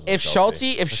 fundamentals. If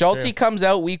Schulte comes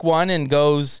out week 1 and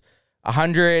goes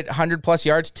 100 plus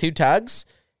yards, 2 tugs,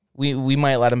 we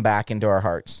might let him back into our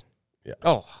hearts. Yeah.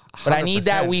 Oh, 100%. But I need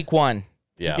that week 1.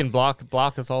 Yeah. He can block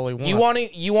us all he wants.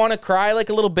 You want to cry like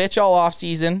a little bitch all off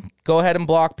season? Go ahead and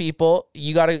block people.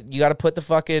 You gotta put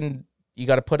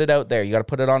it out there. You gotta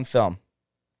put it on film.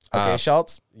 Okay,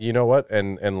 Schultz. You know what?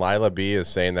 And Lila B is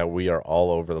saying that we are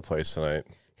all over the place tonight.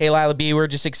 Hey, Lila B, we're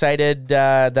just excited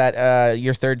that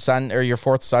your fourth son, your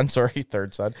fourth son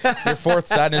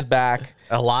is back.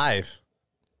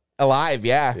 Alive,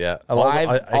 yeah. Yeah.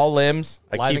 Alive, all limbs.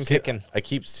 Alive and kicking. I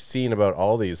keep seeing about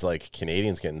all these like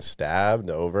Canadians getting stabbed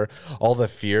over, all the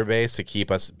fear base to keep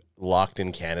us locked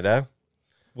in Canada.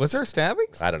 Was there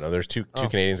stabbings? I don't know. There's two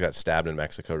Canadians got stabbed in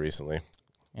Mexico recently.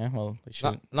 Yeah, well, they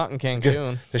shouldn't. Not in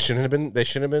Cancun. They shouldn't have been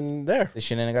there. They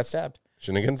shouldn't have got stabbed.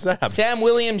 Shouldn't have gotten stabbed. Sam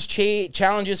Williams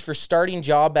challenges for starting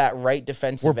job at right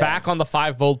defensive end. We're back on the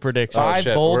 5 bold predictions. 5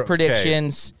 bold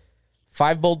predictions.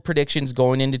 5 bold predictions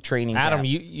going into training camp. Adam,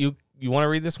 you want to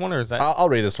read this one, or is that? I'll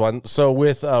read this one. So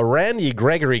with Randy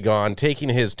Gregory gone, taking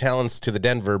his talents to the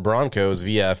Denver Broncos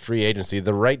via free agency,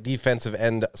 the right defensive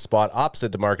end spot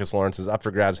opposite DeMarcus Lawrence is up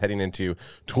for grabs heading into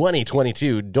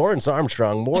 2022. Dorrance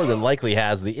Armstrong more than likely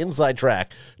has the inside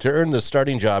track to earn the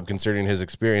starting job considering his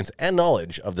experience and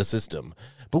knowledge of the system.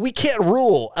 But we can't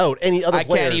rule out any other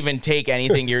players. I can't even take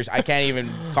anything I can't even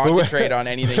concentrate on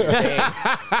anything you're saying.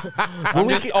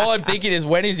 All I'm thinking is,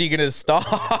 when is he going to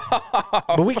stop?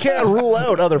 But we can't rule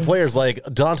out other players like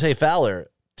Dante Fowler,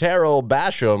 Terrell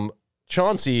Basham,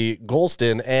 Chauncey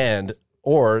Golston,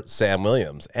 or Sam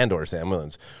Williams,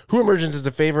 who emerges as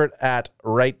a favorite at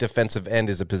right defensive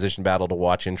end is a position battle to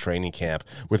watch in training camp.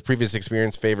 With previous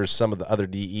experience favors some of the other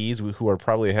DEs who are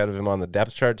probably ahead of him on the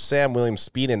depth chart. Sam Williams'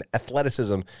 speed and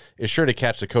athleticism is sure to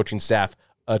catch the coaching staff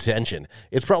attention.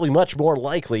 It's probably much more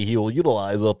likely he will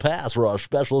utilize a pass rush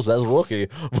specialist as rookie,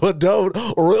 but don't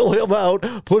rule him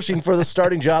out pushing for the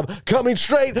starting job coming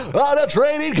straight out of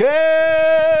training camp.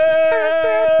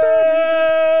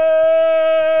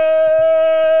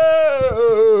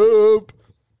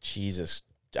 Jesus,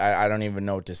 I don't even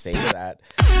know what to say to that.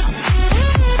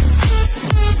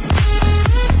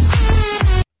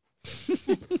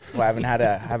 Well, I haven't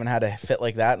had a fit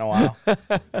like that in a while. I'm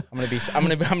gonna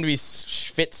be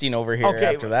fitzing over here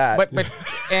after that. But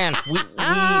and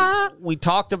we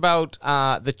talked about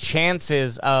the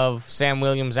chances of Sam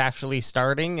Williams actually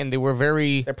starting, and they were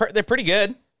they're pretty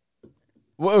good.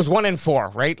 Well, it was 1 in 4,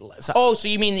 right? So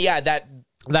you mean that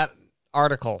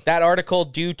article? That article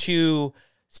due to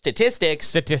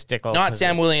statistical, not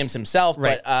Sam Williams himself,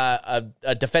 right. But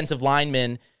a defensive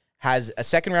lineman. Has a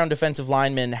second-round defensive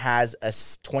lineman has a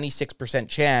 26%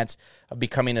 chance of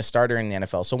becoming a starter in the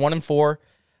NFL. So 1 in 4.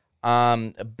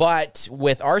 But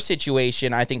with our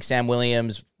situation, I think Sam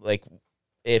Williams, like,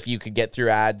 if you could get through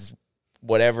ads,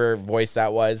 whatever voice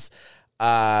that was,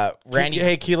 Randy.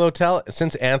 Hey, Kilo,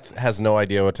 since Anth has no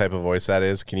idea what type of voice that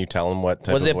is, can you tell him what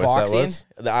type of voice boxing?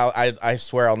 that was? I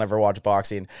swear I'll never watch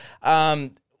boxing.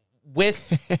 With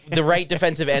the right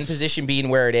defensive end position being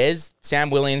where it is, Sam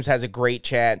Williams has a great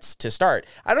chance to start.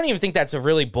 I don't even think that's a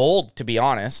really bold, to be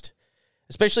honest,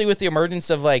 especially with the emergence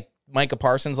of like Micah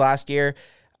Parsons last year.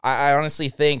 I honestly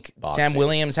think Boxing. Sam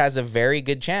Williams has a very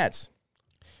good chance.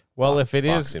 Well, if it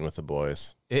is Boxing with the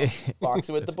boys.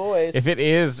 Boxing with the boys. If it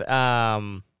is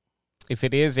an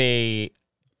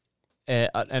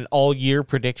all year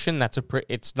prediction,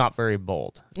 it's not very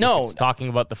bold. No, if it's talking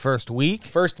about the first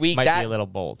week. Might be a little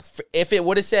bold. If it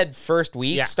would have said first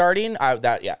week starting,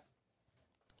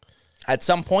 at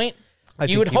some point,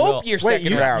 you would hope your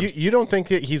second round. You don't think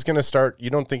that he's going to start? You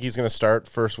don't think he's going to start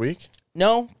first week?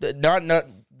 No, not.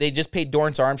 They just paid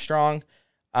Dorrance Armstrong.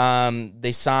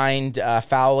 They signed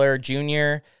Fowler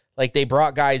Jr. Like, they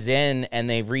brought guys in and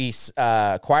they've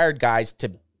acquired guys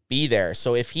to be there.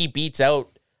 So if he beats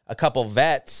out a couple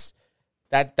vets,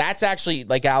 that's actually,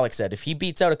 like Alex said, if he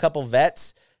beats out a couple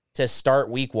vets to start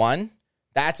week 1,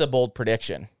 that's a bold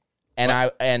prediction.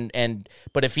 And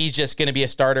but if he's just going to be a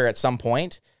starter at some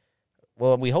point,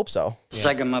 well, we hope so.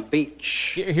 Sagama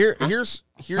Beach. Here's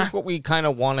what we kind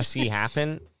of want to see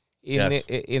happen in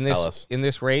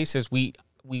this race is we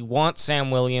want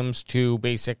Sam Williams to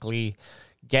basically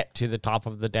get to the top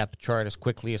of the depth chart as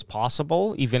quickly as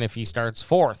possible, even if he starts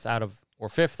 4th out of or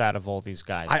 5th out of all these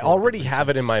guys. I already have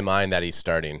it in my mind that he's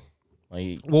starting.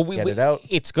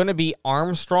 It's going to be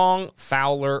Armstrong,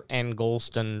 Fowler, and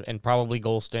Golston, and probably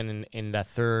Golston in the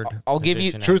third. I'll give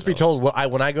you, truth be told,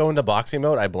 when I go into boxing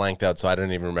mode, I blanked out, so I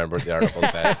don't even remember what the article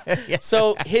said.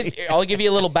 So I'll give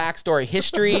you a little backstory.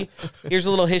 Here's a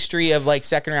little history of like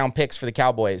second round picks for the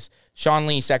Cowboys. Sean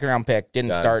Lee, second round pick,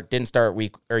 didn't start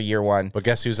week or year 1. But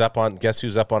guess who's up on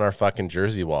our fucking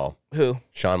jersey wall? Who?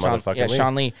 Sean Lee.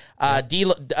 Sean Lee.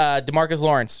 DeMarcus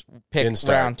Lawrence picked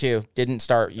round 2. Didn't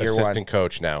start year 1. Assistant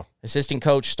coach now. Assistant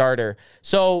coach, starter.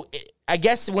 So I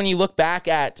guess when you look back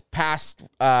at past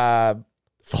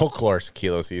folklore,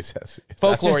 Kilos, he says.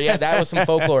 Folklore, yeah, that was some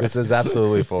folklore. This is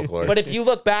absolutely folklore. But if you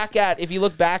look back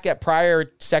at prior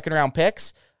second round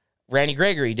picks, Randy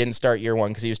Gregory didn't start year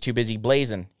 1 because he was too busy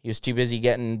blazing. He was too busy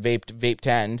getting vape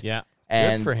tenned. Yeah,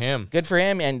 and good for him. Good for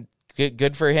him, and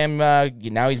good for him.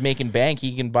 Now he's making bank.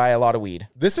 He can buy a lot of weed.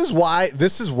 This is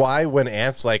why when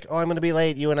Ant's like, "Oh, I'm going to be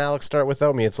late. You and Alex start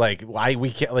without me." It's like we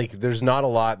can't. Like, there's not a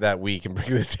lot that we can bring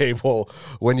to the table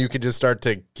when you could just start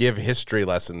to give history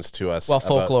lessons to us. Well,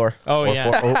 folklore. Or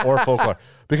folklore,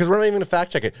 because we're not even going to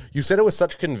fact check it. You said it with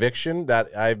such conviction that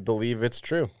I believe it's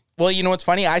true. Well, you know what's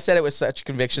funny? I said it with such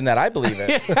conviction that I believe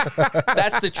it.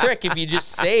 That's the trick. If you just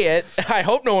say it, I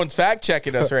hope no one's fact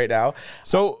checking us right now.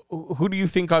 So, who do you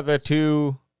think are the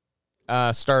two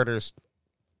starters?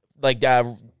 Like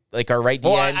our right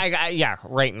D end?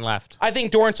 Right and left. I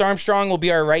think Dorrance Armstrong will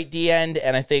be our right D end,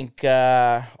 and I think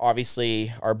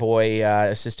obviously our boy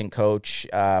assistant coach,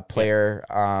 player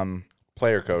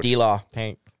coach D-Law.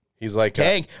 Tank. He's like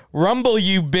Tank. Rumble,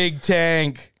 you big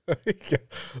tank.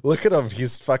 Look at him. He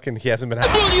hasn't been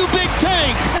happy. Will you big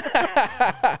tank?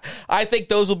 I think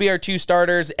those will be our two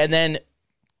starters. And then,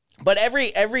 but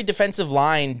every defensive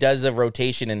line does a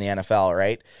rotation in the NFL,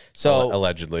 right? So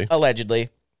allegedly.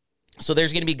 So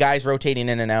there's going to be guys rotating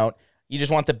in and out. You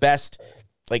just want the best,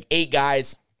 like 8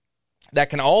 guys that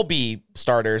can all be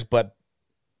starters, but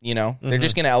they're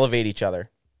just going to elevate each other.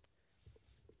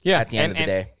 Yeah, at the end of the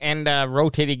day. And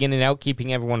rotating in and out,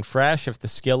 keeping everyone fresh. If the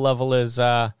skill level is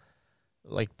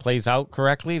plays out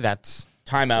correctly, that's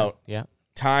timeout. Yeah,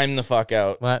 time the fuck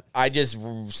out. What? I just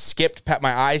skipped past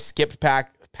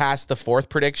the 4th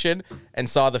prediction and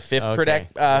saw the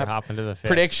 5th hop into the 5th.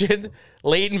 prediction.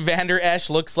 Leighton Vander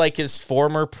Esch looks like his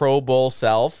former Pro Bowl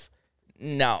self.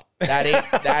 No, that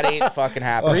ain't fucking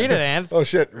happening. Read it, Ant. Oh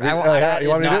shit! You want to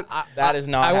read it? That is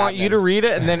not. I want happening. you to read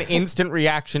it and then instant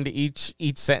reaction to each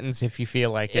sentence if you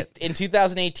feel like it. In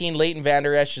 2018, Leighton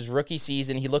Vander Esch's rookie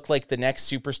season, he looked like the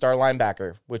next superstar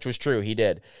linebacker, which was true. He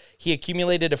did. He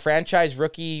accumulated a franchise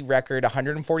rookie record: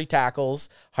 140 tackles,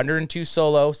 102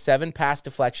 solo, 7 pass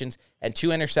deflections, and 2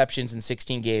 interceptions in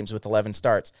 16 games with 11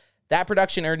 starts. That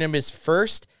production earned him his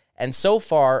first and so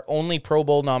far only Pro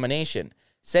Bowl nomination.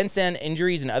 Since then,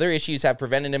 injuries and other issues have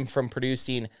prevented him from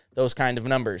producing those kind of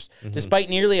numbers. Mm-hmm. Despite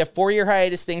nearly a 4-year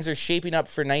hiatus, things are shaping up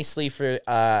nicely for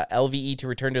LVE to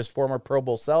return to his former Pro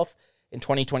Bowl self in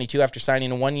 2022 after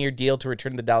signing a 1-year deal to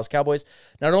return to the Dallas Cowboys.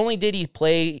 Not only did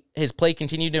his play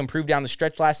continue to improve down the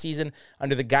stretch last season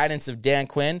under the guidance of Dan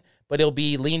Quinn, but he'll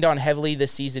be leaned on heavily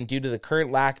this season due to the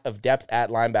current lack of depth at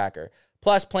linebacker.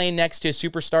 Plus, playing next to a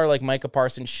superstar like Micah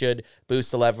Parsons should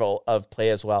boost the level of play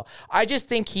as well. I just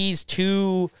think he's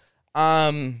too...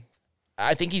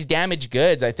 I think he's damaged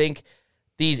goods. I think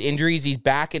these injuries, these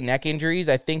back and neck injuries,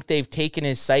 I think they've taken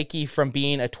his psyche from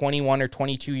being a 21 or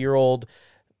 22-year-old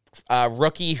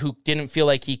rookie who didn't feel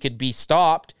like he could be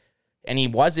stopped, and he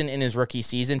wasn't in his rookie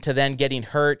season, to then getting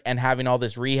hurt and having all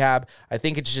this rehab. I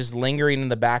think it's just lingering in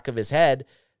the back of his head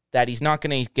that he's not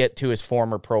going to get to his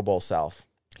former Pro Bowl self.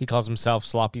 He calls himself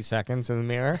sloppy seconds in the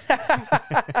mirror.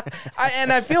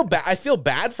 I feel bad. I feel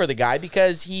bad for the guy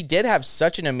because he did have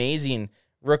such an amazing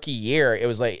rookie year. It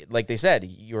was like they said,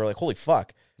 you were like, holy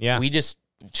fuck. Yeah. We just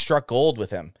struck gold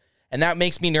with him. And that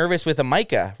makes me nervous with a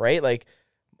Micah, right? Like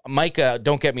Micah,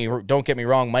 don't get me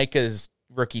wrong. Micah's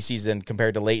rookie season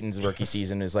compared to Leighton's rookie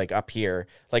season is like up here.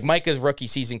 Like Micah's rookie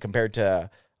season compared to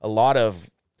a lot of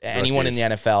anyone in the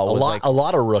NFL a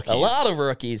lot of rookies. A lot of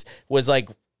rookies was like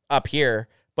up here,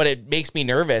 but it makes me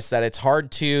nervous that it's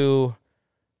hard to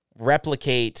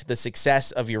replicate the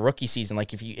success of your rookie season.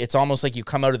 Like it's almost like you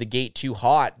come out of the gate too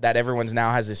hot that everyone's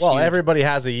now has this. Well, everybody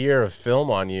has a year of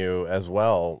film on you as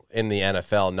well in the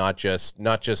NFL,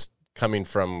 not just coming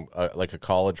from a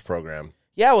college program.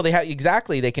 Yeah, well,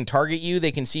 exactly. They can target you.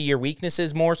 They can see your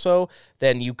weaknesses more so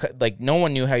than you. Like no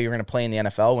one knew how you were going to play in the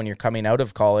NFL when you're coming out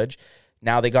of college.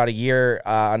 Now they got a year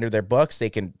under their books. They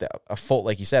can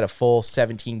like you said, a full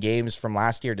 17 games from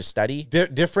last year to study.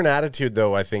 Different attitude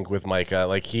though, I think, with Micah.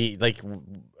 I think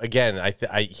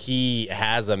he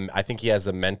has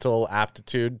a mental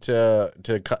aptitude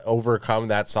to overcome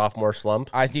that sophomore slump.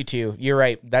 I do too. You're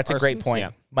right. That's a great point. Yeah.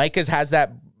 Micah's has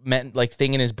that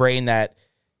thing in his brain that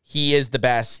he is the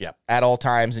best at all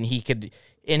times, and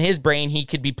in his brain he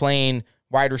could be playing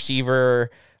wide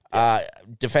receiver.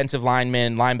 Defensive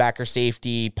lineman, linebacker,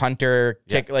 safety, punter,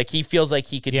 kick. Like he feels like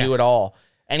he could do it all.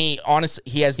 And he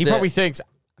probably thinks,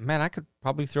 man, I could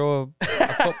probably throw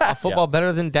a football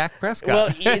better than Dak Prescott. Well,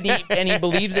 he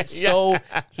believes it so.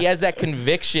 He has that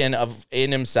conviction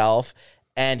in himself,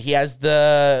 and he has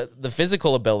the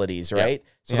physical abilities, right?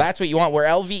 So that's what you want. Where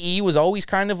LVE was always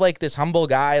kind of like this humble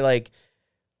guy, like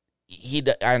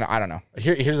I don't know.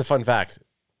 Here's a fun fact.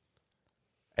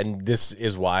 And this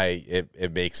is why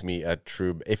it makes me a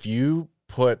true. If you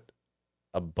put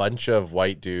a bunch of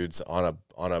white dudes on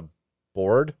a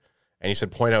board and you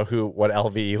said point out what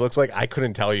LVE looks like, I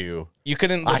couldn't tell you. You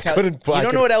couldn't. You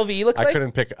don't know what LVE looks like. I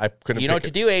couldn't pick. You know what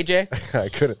to do, AJ. I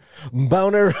couldn't.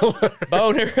 Boner alert.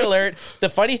 Boner alert. The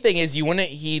funny thing is, you wouldn't.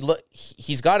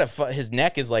 He's got his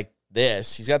neck is like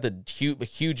this. He's got the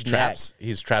huge neck.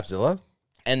 He's Trapzilla.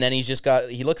 And then he's just got.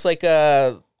 He looks like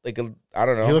a I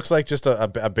don't know. He looks like just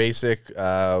a basic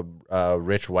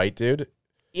rich white dude.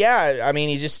 Yeah, I mean,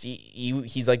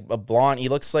 he's like a blonde. He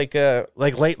looks like when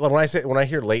I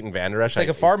hear Leighton Vander Esch, it's like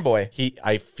a farm boy.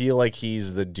 I feel like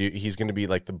he's the dude. He's going to be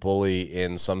like the bully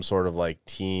in some sort of like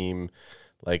teen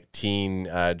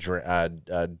drama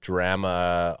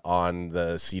on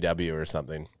the CW or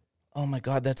something. Oh my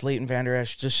God, that's Leighton Vander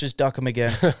Esch. Just duck him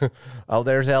again. Oh,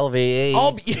 there's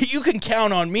LVE. You can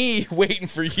count on me waiting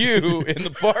for you in the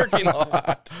parking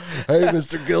lot. Hey,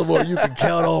 Mr. Gilmore, you can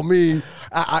count on me.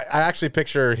 I actually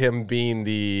picture him being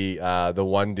the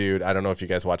one dude. I don't know if you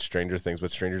guys watch Stranger Things,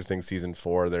 but Stranger Things season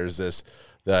 4, there's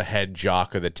the head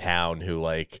jock of the town who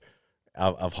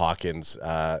of Hawkins.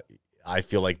 I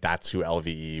feel like that's who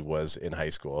LVE was in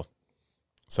high school.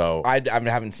 So I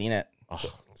haven't seen it. Oh,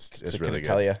 it's really good.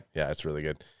 Tell you. Yeah, it's really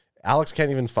good. Alex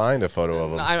can't even find a photo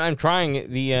of him. I'm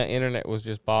trying. The internet was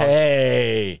just bogged.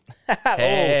 Hey.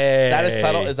 Hey.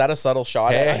 Is that a subtle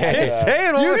shot? Hey. Just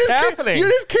saying what was happening. You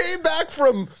just came back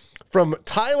from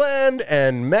Thailand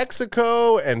and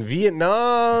Mexico and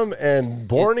Vietnam and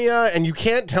Borneo, and you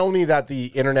can't tell me that the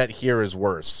internet here is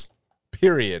worse.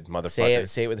 Period, motherfucker.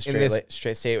 Say it with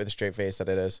a straight face that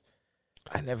it is.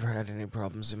 I never had any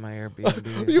problems in my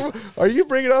Airbnb. Are you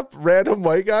bringing up random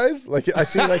white guys? Like I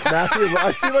see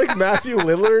Matthew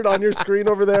Lillard on your screen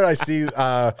over there. I see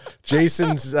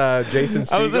Jason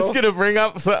Segel. I was just gonna bring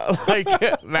up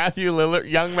Matthew Lillard,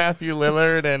 young Matthew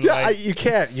Lillard, and you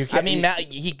can't. I mean,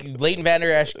 Leighton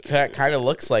Vander Esch kind of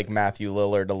looks like Matthew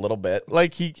Lillard a little bit. I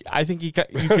think you could.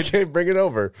 Okay, bring it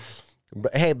over.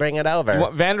 Hey, bring it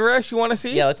over. Vander Esch, you want to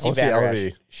see? Yeah, let's see Vander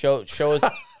Esch. Show us.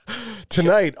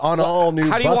 Tonight on all new.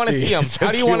 How do you want to see him?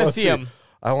 How do you want to see him?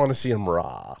 I want to see him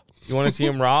raw. You want to see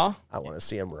him raw? I want to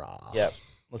see him raw. Yep.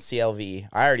 Let's see LV.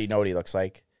 I already know what he looks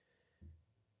like.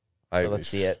 Let's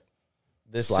see it.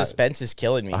 This suspense is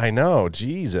killing me. I know.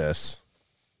 Jesus.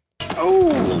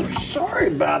 Oh, sorry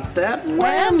about that.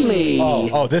 Whammy.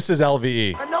 Oh, this is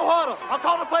LVE. No huddle. I'll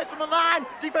call the place from the line.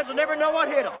 Defense will never know what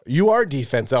hit him. You are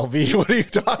defense, LV. What are you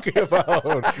talking about?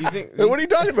 What are you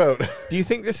talking about? Do you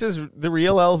think this is the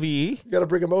real LVE? You got to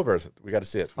bring him over. We got to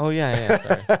see it. Oh, yeah.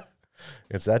 Sorry.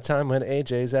 It's that time when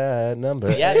AJ's at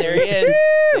number. Yeah, there he is.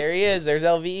 There he is. There's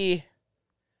LVE.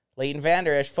 Leighton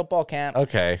Vander Esch football camp.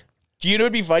 Okay. Do you know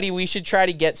what'd be funny? We should try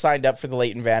to get signed up for the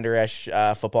Leighton Vander Esch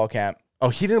football camp. Oh,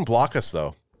 he didn't block us,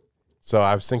 though. So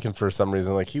I was thinking for some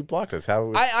reason, like, he blocked us.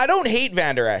 How? I don't hate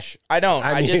Van Der Esch. I don't.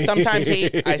 I just sometimes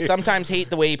hate. I sometimes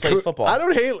hate the way he plays football. I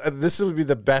don't hate. This would be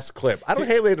the best clip. I don't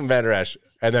hate Leighton Van Der Esch.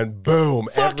 And then boom,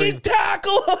 fucking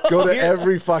tackle. Go to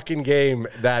every fucking game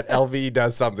that LVE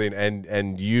does something,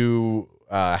 and you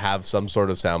have some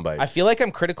sort of soundbite. I feel like I'm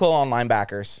critical on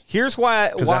linebackers. Here's why.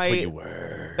 Because that's what you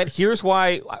were. But here's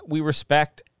why we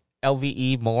respect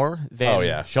LVE more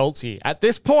than Schultz at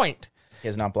this point. He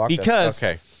has not blocked because us.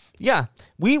 Okay. Yeah,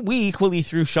 we equally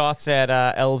threw shots at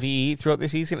LVE throughout the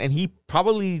season, and he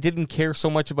probably didn't care so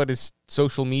much about his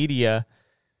social media,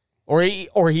 or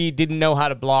he didn't know how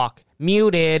to block.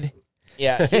 Muted.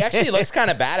 Yeah, he actually looks kind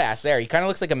of badass there. He kind of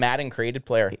looks like a Madden created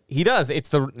player. He does. It's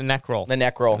the neck roll. The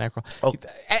neck roll. Oh.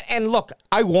 And look,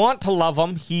 I want to love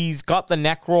him. He's got the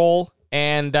neck roll,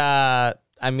 and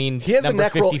I mean, he has number a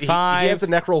neck 55. roll. He has a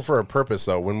neck roll for a purpose,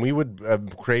 though. When we would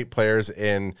create players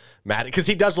in Madden, because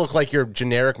he does look like your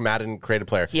generic Madden created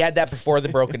player. He had that before the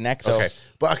broken neck, though.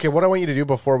 Okay, what I want you to do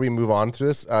before we move on through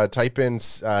this, type in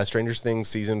Stranger Things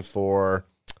season 4,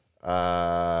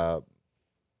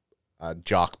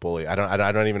 Jock Bully. I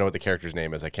don't even know what the character's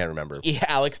name is. I can't remember. Yeah,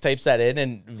 Alex types that in,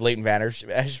 and Leighton Van Der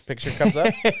Esch picture comes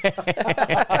up.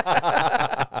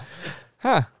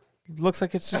 Huh. Looks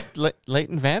like it's just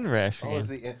Leighton Van Der Esch. Oh,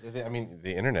 I mean,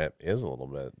 the internet is a little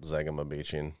bit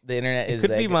Zagamabeaching. The internet is.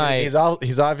 Could be my. He's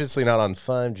obviously not on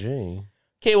 5G.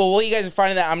 Okay, well, while you guys are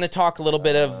finding that, I'm going to talk a little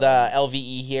bit of the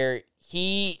LVE here.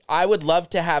 I would love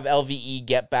to have LVE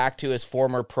get back to his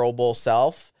former Pro Bowl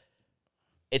self.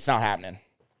 It's not happening.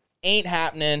 Ain't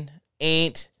happening.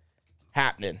 And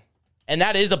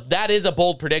that is a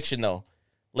bold prediction, though.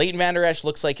 Leighton Van Der Esch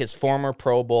looks like his former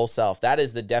Pro Bowl self. That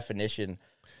is the definition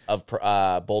of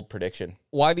bold prediction.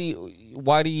 Why do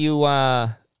you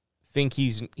think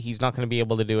he's not going to be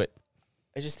able to do it?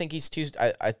 I just think he's too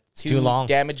long.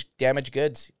 Damaged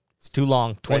goods. It's too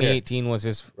long. 2018 was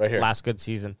his right here. last good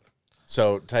season.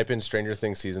 So type in Stranger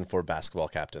Things season 4 basketball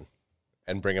captain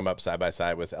and bring him up side by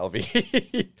side with LV.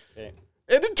 Okay.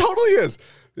 And it totally is.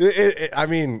 I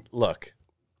mean, look.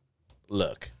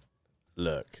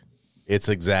 It's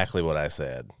exactly what I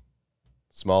said.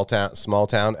 Small town,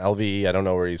 LVE. I don't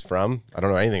know where he's from. I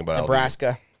don't know anything about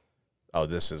Nebraska. LVE. Oh,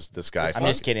 this is this guy. I'm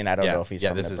just kidding. I don't know if he's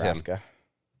from Nebraska. Is him.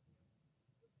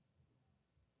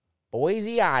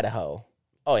 Boise, Idaho.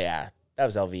 Oh yeah, that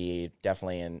was LVE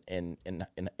definitely in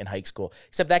high school.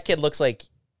 Except that guy looks like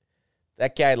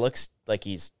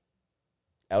he's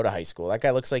out of high school. That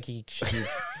guy looks like he should be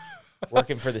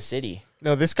working for the city.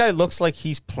 No, this guy looks like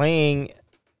he's playing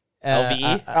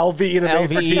LVE.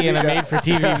 LVE in a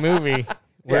made-for-TV movie.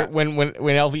 When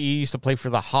LVE used to play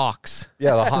for the Hawks.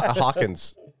 Yeah, the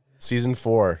Hawkins. Season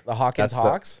 4. The Hawkins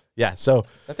Hawks? Yeah, so...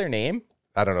 Is that their name?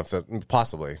 I don't know if that...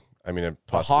 Possibly. I mean,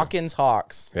 possibly. The Hawkins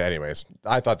Hawks. Yeah, anyways.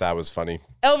 I thought that was funny.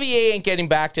 LVE ain't getting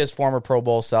back to his former Pro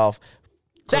Bowl self.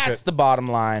 That's the bottom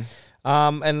line.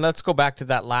 And let's go back to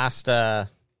that last...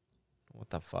 what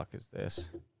the fuck is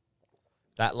this?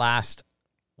 That last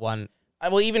one...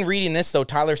 Well, even reading this, though,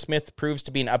 Tyler Smith proves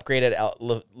to be an upgrade at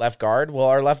left guard. Well,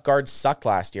 our left guard sucked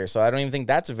last year, so I don't even think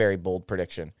that's a very bold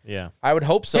prediction. Yeah, I would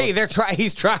hope so. Hey,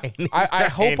 he's trying. I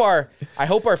hope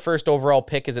our first overall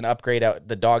pick is an upgrade at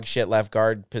the dog shit left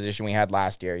guard position we had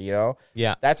last year. You know,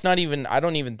 yeah, that's not even. I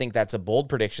don't even think that's a bold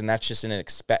prediction. That's just an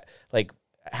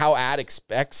how Ad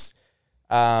expects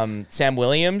Sam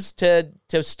Williams to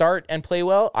start and play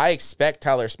well. I expect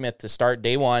Tyler Smith to start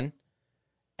day one.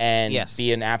 And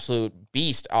be an absolute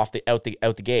beast out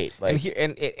the gate. Like,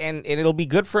 and it'll be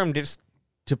good for him just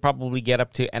to probably get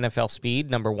up to NFL speed,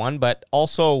 number one. But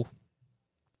also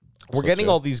we're getting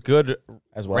all these good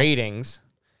as well. ratings.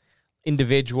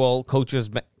 Individual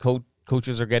coaches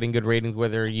are getting good ratings.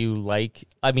 Whether you like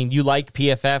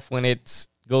PFF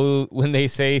when they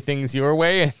say things your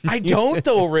way. I don't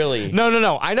though, really.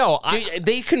 No. I know.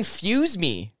 They confuse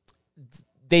me.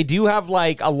 They do have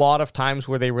like a lot of times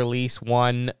where they release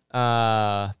one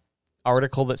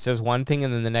article that says one thing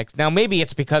and then the next. Now, maybe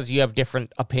it's because you have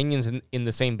different opinions in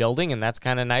the same building, and that's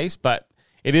kind of nice, but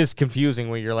it is confusing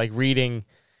when you're like reading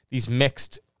these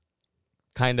mixed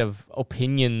kind of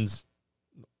opinions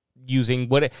using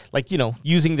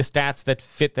using the stats that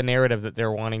fit the narrative that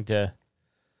they're wanting to.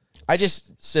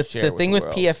 The thing with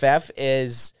PFF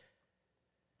is.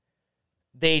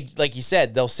 They, like you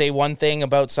said, they'll say one thing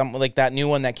about something like that new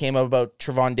one that came out about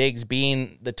Trevon Diggs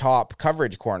being the top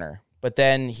coverage corner. But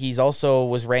then he's also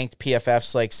was ranked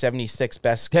PFF's like 76th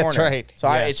best corner. That's right.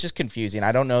 So it's just confusing.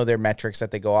 I don't know their metrics that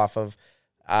they go off of.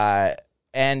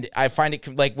 And I find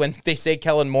it like when they say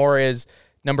Kellen Moore is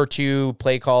number 2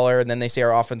 play caller and then they say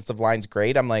our offensive line's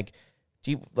great. I'm like,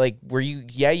 Do you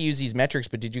you use these metrics,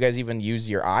 but did you guys even use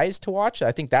your eyes to watch?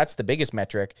 I think that's the biggest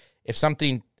metric. If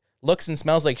something looks and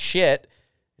smells like shit,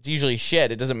 it's usually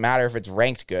shit. It doesn't matter if it's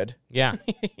ranked good. Yeah.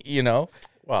 You know?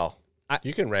 Well,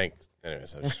 you can rank.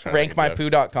 Anyways,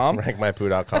 rankmypoo.com.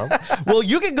 Rankmypoo.com. Well,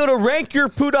 you can go to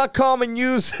rankyourpoo.com and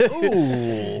use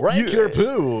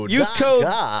rankyourpoo. Use code.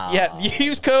 Yeah,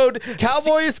 use code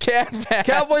Cowboys CanFan.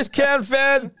 Cowboys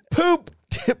CanFan poop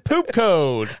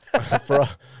code.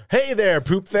 Hey there,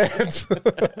 poop fans.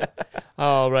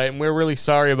 All right, and we're really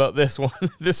sorry about this one,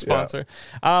 this sponsor.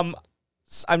 Yeah.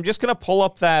 I'm just going to pull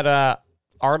up that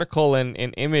article and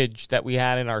image that we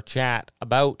had in our chat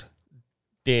about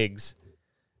Diggs.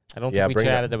 I don't think we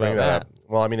chatted about that.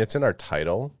 Well, I mean, it's in our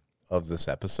title of this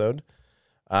episode.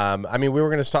 I mean, we were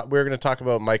going to talk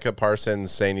about Micah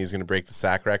Parsons saying he's going to break the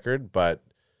sack record, but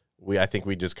I think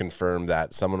we just confirmed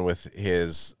that someone with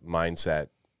his mindset,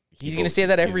 he's going to say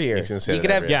that every year. He's going to say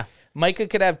that every year. Micah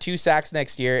could have 2 sacks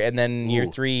next year, and then year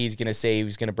 3, he's going to say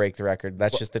he's going to break the record.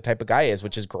 That's just the type of guy he is,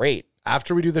 which is great.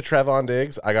 After we do the Trevon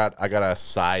Diggs, I got a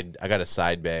side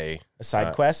bay. A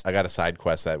side quest? I got a side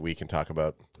quest that we can talk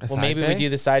about. Well, maybe we do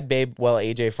the side babe while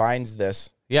AJ finds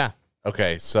this. Yeah.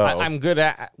 Okay, so I'm good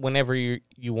at whenever you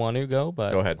want to go,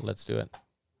 but go ahead. Let's do it.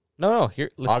 No, here.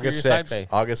 Let's August 6th.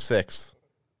 August 6th.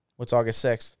 What's August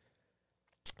 6th?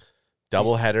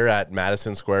 Doubleheader at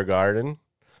Madison Square Garden.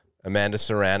 Amanda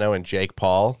Serrano and Jake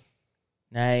Paul.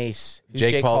 Nice. Who's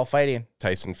Jake Paul fighting?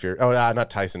 Tyson Fury. Oh,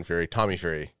 not Tyson Fury. Tommy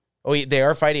Fury. Oh, they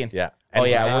are fighting. Yeah.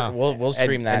 We'll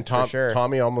stream that for sure.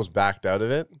 Tommy almost backed out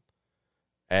of it,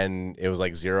 and it was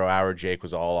like 0 hour. Jake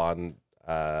was all on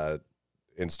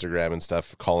Instagram and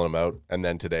stuff, calling him out. And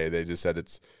then today they just said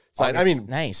it's fine. I mean,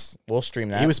 nice. We'll stream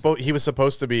that. He was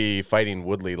supposed to be fighting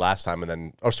Woodley last time, and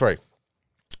then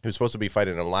he was supposed to be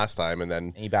fighting him last time, and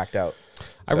then he backed out.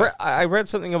 So. I read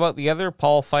something about the other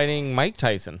Paul fighting Mike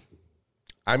Tyson.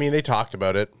 I mean, they talked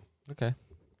about it. Okay.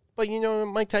 But,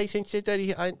 Mike Tyson said that,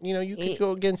 you could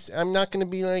go against... I'm not going to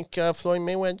be like Floyd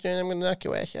Mayweather, and I'm going to knock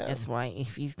your ass out. That's right.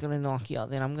 If he's going to knock you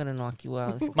out, then I'm going to knock you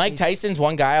out. Mike Tyson's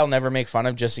one guy I'll never make fun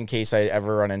of just in case I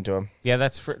ever run into him. Yeah,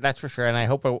 that's for sure. And I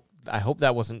hope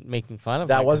that wasn't making fun of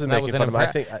that. Wasn't making fun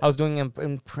of him. I was doing an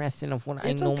impression of what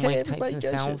I know Mike Tyson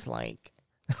sounds like.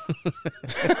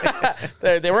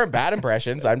 They weren't bad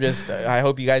impressions. I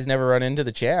hope you guys never run into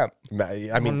the champ.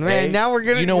 I mean, now we're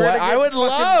gonna. You know what? I would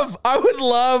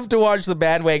love to watch the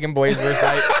Bandwagon Boys versus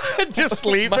Mike. Just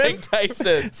sleeping. Mike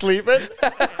Tyson sleeping.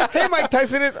 Hey, Mike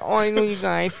Tyson is. Oh, I know you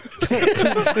guys.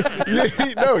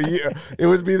 It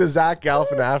would be the Zach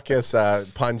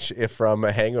Galifianakis punch from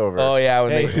a Hangover. Oh yeah,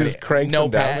 when he just cranks him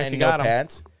down if you got him.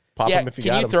 Pants. Pop him if you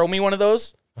got him. Can you throw me one of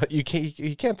those? You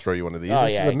can't throw you one of these.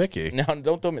 This is a Mickey. No,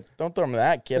 don't throw me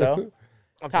that, kiddo.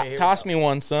 Okay, toss me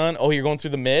one, son. Oh, you're going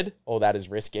through the mid? Oh, that is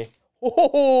risky.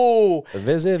 Oh,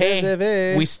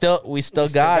 visit. We still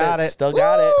got it. Still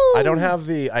got it. I don't have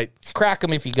the crack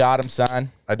him if you got him,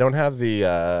 son. I don't have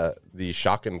the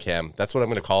shotgun cam. That's what I'm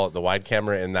going to call it. The wide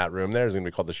camera in that room there is going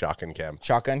to be called the shotgun cam.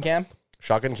 Shotgun cam?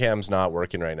 Shotgun cam's not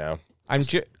working right now. I'm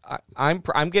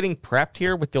getting prepped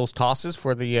here with those tosses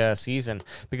for the season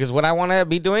because what I want to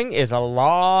be doing is a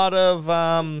lot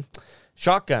of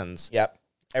shotguns. Yep.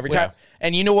 Every time.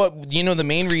 And you know what? The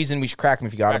main reason we should crack them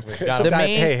if you got them.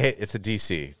 Hey, it's a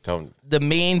DC. The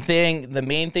main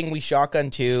thing we shotgun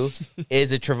to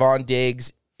is a Trevon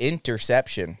Diggs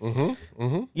interception. Mm-hmm.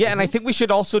 Mm-hmm. Yeah, and I think we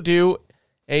should also do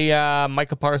a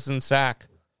Micah Parsons sack.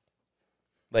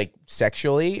 Like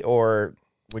sexually or...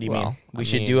 What do you mean? We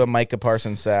should do a Micah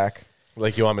Parsons sack.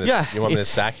 Like you want me to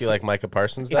sack you like Micah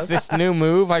Parsons does? It's this new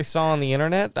move I saw on the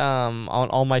internet, on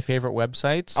all my favorite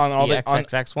websites, on all the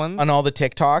XXX ones, on all the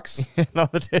TikToks.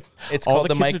 It's all called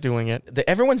the kids are doing it.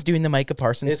 Everyone's doing the Micah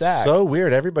Parsons sack. It's so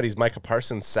weird. Everybody's Micah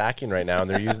Parsons sacking right now, and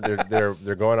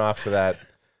they're going off to that.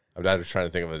 I'm just trying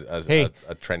to think of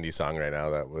a trendy song right now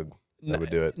that would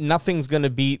do it. Nothing's gonna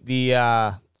beat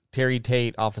the Terry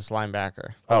Tate office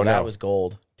linebacker. Oh, that was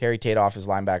gold. Terry Tate off his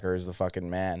linebacker is the fucking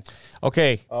man.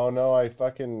 Okay. Oh no, I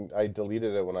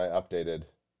deleted it when I updated.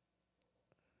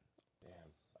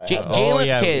 Damn.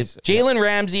 Jalen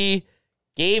Ramsey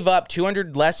gave up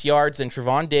 200 less yards than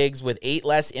Trevon Diggs with 8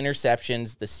 less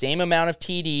interceptions, the same amount of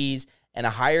TDs, and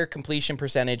a higher completion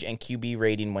percentage and QB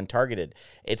rating when targeted.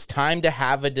 It's time to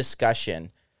have a discussion.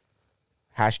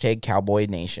 # Cowboy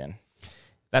Nation.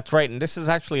 That's right, and this is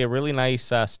actually a really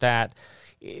nice stat.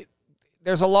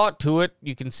 There's a lot to it.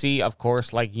 You can see, of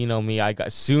course, like me.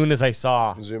 As soon as I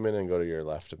saw, zoom in and go to your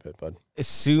left a bit, bud. As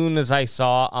soon as I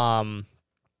saw,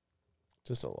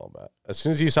 Just a little bit. As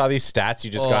soon as you saw these stats, you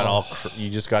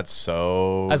just got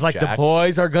so. I was like, jacked. the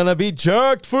boys are gonna be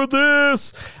jacked for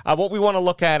this. What we want to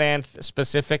look at, and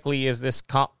specifically, is this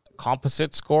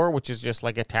composite score, which is just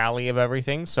like a tally of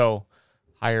everything. So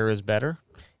higher is better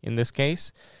in this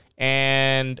case,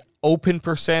 and open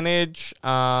percentage.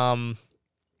 Yeah,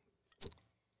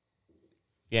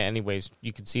 anyways,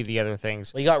 you can see the other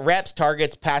things. Well, you got reps,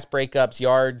 targets, pass breakups,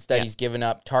 yards that he's given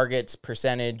up, targets,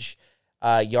 percentage,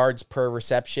 yards per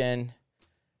reception.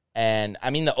 And, I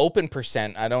mean, the open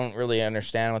percent, I don't really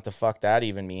understand what the fuck that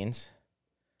even means.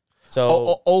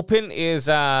 So open is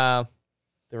the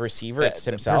receiver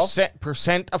himself?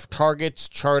 Percent of targets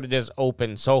charted as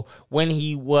open. So when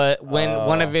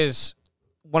one of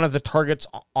the targets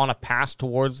on a pass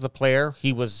towards the player,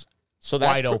 he was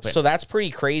wide open. So that's pretty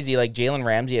crazy. Like Jalen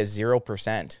Ramsey has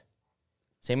 0%.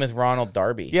 Same with Ronald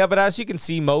Darby. Yeah, but as you can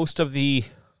see, most of the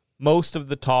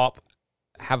top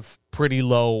have pretty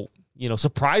low,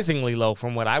 surprisingly low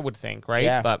from what I would think, right?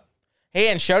 Yeah. But hey,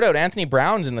 and shout out Anthony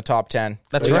Brown's in the top 10.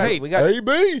 That's right. We got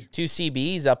AB. 2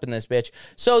 CBs up in this bitch.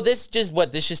 So this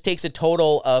just takes a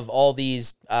total of all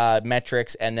these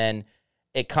metrics, and then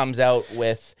it comes out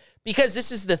with. Because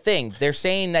this is the thing. They're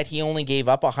saying that he only gave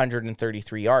up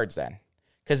 133 yards then.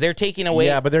 Because they're taking away...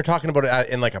 Yeah, but they're talking about it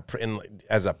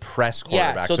as a press cornerback.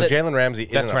 Yeah, so Jalen Ramsey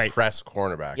isn't a press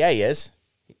cornerback. Yeah, he is.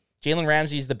 Jalen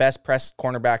Ramsey's the best press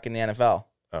cornerback in the NFL.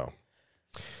 Oh.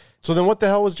 So then what the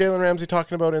hell was Jalen Ramsey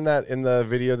talking about in the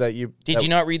video that you... Did you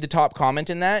not read the top comment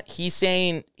in that? He's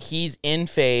saying he's in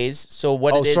phase. So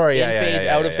what it is, phase,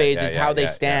 out of phase is how they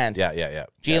stand. Yeah.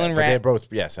 Jalen Ramsey... They both...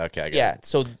 Yes, okay, I get it.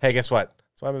 So... Hey, guess what?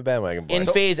 So I'm a bandwagon boy. In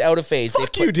phase, out of phase.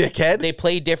 Fuck you, dickhead. They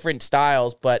play different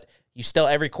styles, but you still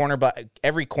every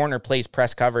corner plays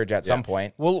press coverage at some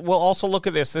point. We'll also look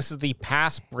at this. This is the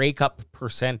pass breakup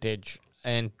percentage,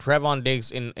 and Trevon Diggs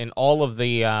in all of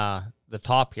the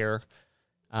top here,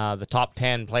 the top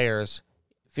 10 players,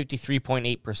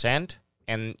 53.8%,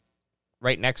 and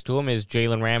right next to him is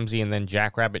Jalen Ramsey and then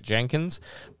Jackrabbit Jenkins,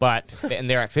 and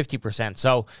they're at 50%.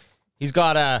 So he's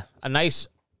got a nice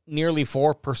nearly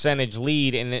 4%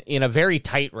 lead in a very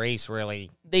tight race,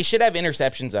 really. They should have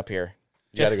interceptions up here.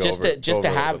 Just to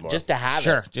have it.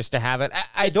 Sure, just to have it.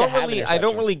 I don't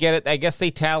really get it. I guess they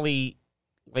tally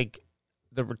like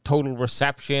the total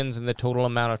receptions and the total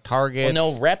amount of targets.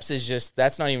 Well, no, reps is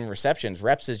that's not even receptions.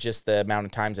 Reps is just the amount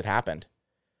of times it happened.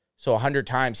 So 100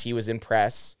 times he was in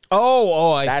press.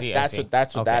 I see.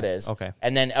 That's what that is. Okay.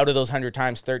 And then out of those 100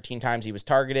 times, 13 times he was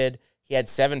targeted. He had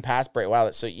 7 pass break.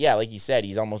 Wow. So yeah, like you said,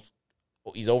 he's over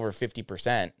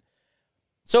 50%.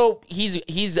 So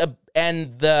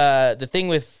and the thing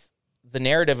with the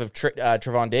narrative of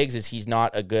Trevon Diggs is he's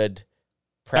not a good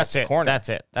press corner. That's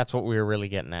it. That's what we were really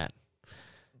getting at.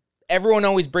 Everyone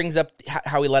always brings up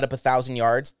how he let up 1,000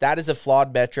 yards. That is a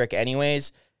flawed metric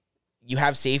anyways. You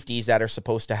have safeties that are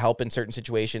supposed to help in certain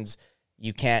situations.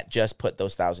 You can't just put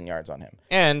those 1,000 yards on him.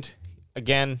 And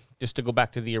again, just to go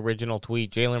back to the original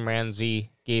tweet, Jalen Ramsey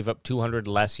gave up 200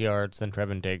 less yards than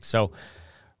Trevon Diggs. So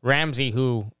Ramsey,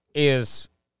 who is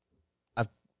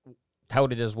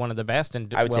touted as one of the best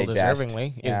and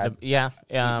well-deservingly,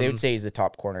 they would say he's the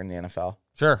top corner in the NFL.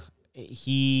 Sure.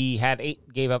 He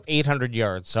gave up 800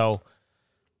 yards. So,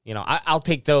 I'll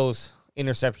take those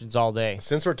interceptions all day.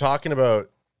 Since we're talking about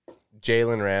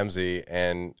Jalen Ramsey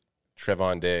and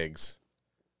Trevon Diggs,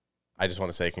 I just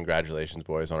want to say congratulations,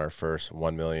 boys, on our first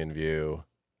 1 million view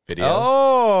video.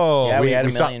 Oh, yeah, we had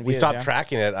a million views. We stopped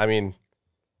tracking it. I mean,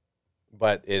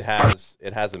 but it has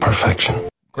a perfection.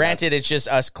 Granted, it's just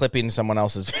us clipping someone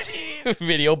else's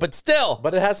video, but still.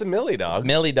 But it has a milli dog.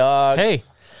 Milli dog. Hey,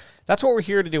 that's what we're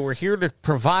here to do. We're here to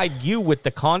provide you with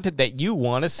the content that you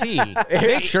want to see.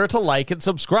 Make sure to like and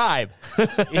subscribe.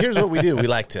 Here's what we do. We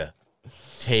like to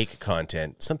take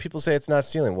content. Some people say it's not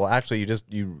stealing. Well, actually, you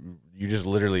just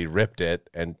literally ripped it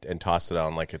and tossed it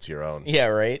on like it's your own. Yeah,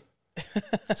 right.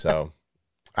 So,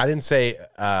 I didn't say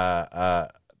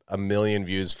 1 million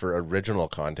views for original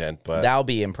content, but that'll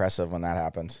be impressive when that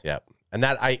happens. Yep. And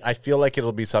that I feel like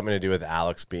it'll be something to do with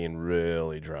Alex being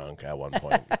really drunk at one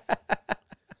point.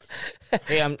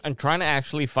 Hey, I'm trying to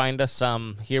actually find us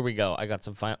some. Here we go. I got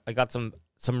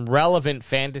some relevant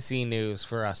fantasy news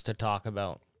for us to talk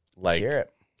about. Like, hear it.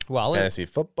 Well, fantasy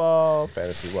football,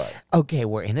 fantasy what? Okay,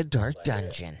 we're in a dark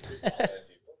dungeon.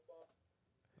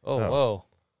 Whoa.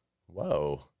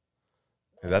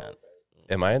 Is that?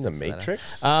 Am I in the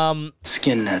Matrix?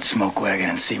 Skin that smoke wagon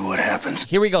and see what happens.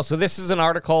 Here we go. So this is an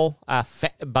article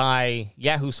by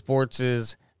Yahoo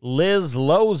Sports' Liz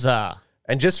Loza.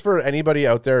 And just for anybody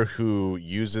out there who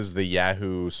uses the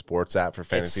Yahoo Sports app for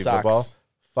fantasy football,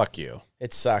 fuck you.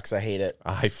 It sucks. I hate it.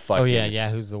 I fucking... Oh, yeah,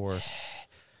 Yahoo's the worst.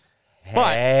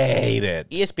 Hate it.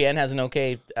 ESPN has an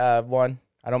okay one.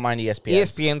 I don't mind ESPN.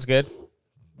 ESPN's good.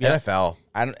 Yeah.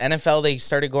 NFL, they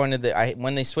started going to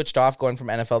when they switched off going from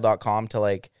NFL.com to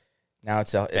like now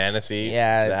it's fantasy.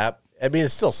 Yeah, that. I mean, it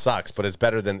still sucks, but it's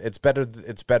better than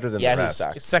the rest.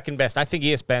 Sucks. It's second best. I think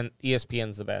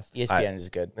ESPN's the best. ESPN is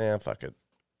good. Yeah, fuck it.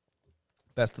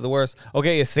 Best of the worst.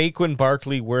 Okay, is Saquon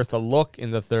Barkley worth a look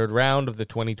in the third round of the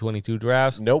 2022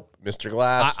 drafts? Nope, Mr.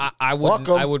 Glass. I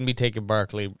wouldn't be taking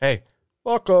Barkley. Hey,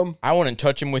 fuck him. I wouldn't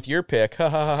touch him with your pick.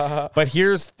 But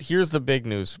here's the big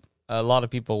news. A lot of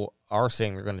people are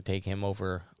saying they're going to take him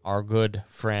over our good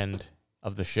friend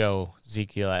of the show,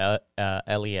 Ezekiel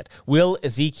Elliott. Will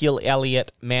Ezekiel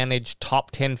Elliott manage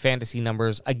top 10 fantasy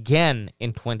numbers again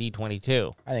in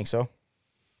 2022? I think so.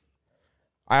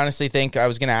 I honestly think I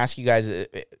was going to ask you guys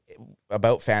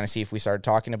about fantasy if we started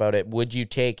talking about it. Would you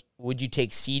take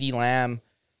CeeDee Lamb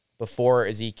before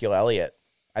Ezekiel Elliott?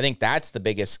 I think that's the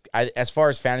biggest, as far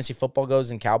as fantasy football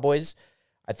goes in Cowboys,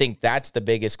 I think that's the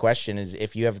biggest question is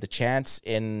if you have the chance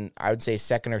in, I would say,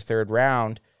 second or third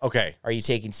round. Okay. Are you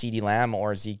taking CeeDee Lamb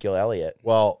or Ezekiel Elliott?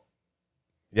 Well,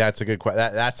 yeah, it's a good question.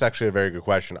 That's actually a very good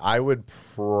question. I would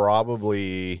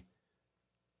probably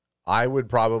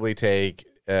take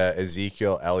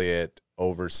Ezekiel Elliott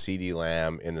over CeeDee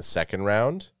Lamb in the second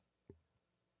round.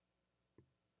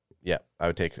 Yeah, I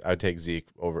would take Zeke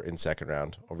over in second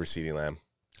round over CeeDee Lamb.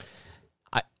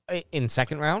 In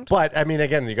second round? But I mean,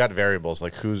 again, you got variables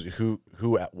like who,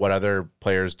 what other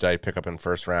players did I pick up in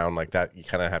first round like that? You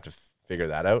kind of have to figure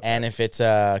that out. And if it's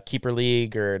a keeper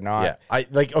league or not. Yeah,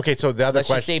 okay. So the other let's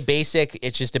question, just say basic.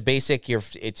 It's just a basic.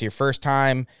 It's your first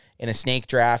time in a snake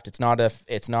draft. It's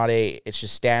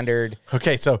just standard.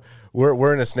 Okay, so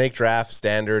we're in a snake draft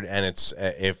standard, and it's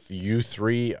if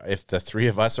the three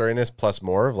of us are in this plus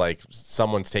more, like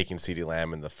someone's taking CeeDee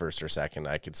Lamb in the first or second,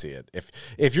 I could see it.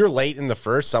 If you're late in the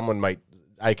first,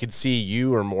 I could see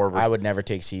you or more. I would never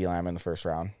take CeeDee Lamb in the first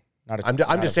round.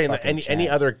 I'm just saying that any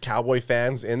other Cowboy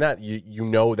fans in that you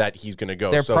know that he's going to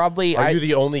go. They're probably. Are you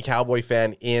the only Cowboy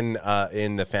fan in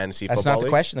the fantasy football league? That's not the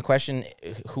question. The question,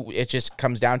 it just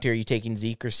comes down to: are you taking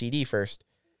Zeke or CD first?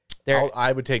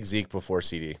 I would take Zeke before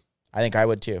CD. I think I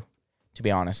would too, to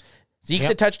be honest. Zeke's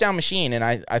a touchdown machine, and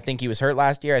I think he was hurt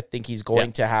last year. I think he's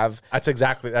going to have that's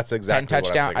exactly 10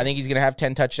 touchdowns. I think he's going to have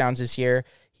 10 touchdowns this year.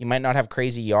 He might not have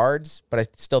crazy yards, but I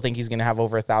still think he's going to have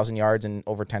over 1,000 yards and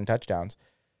over 10 touchdowns.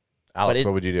 Alex,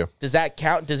 what would you do? Does that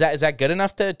count? Is that good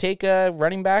enough to take a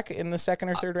running back in the second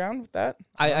or third round with that?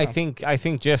 I think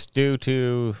just due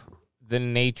to the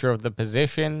nature of the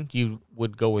position, you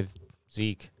would go with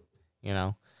Zeke. You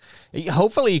know,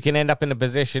 hopefully you can end up in a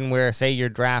position where, say, you're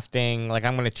drafting. Like,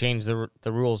 I'm going to change the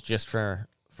rules just for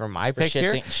my pick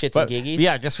here. Shits and giggies.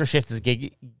 Yeah, just for shits and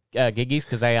giggies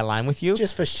because I align with you.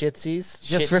 Just for shitsies.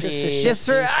 Just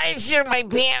for I shit my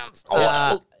pants.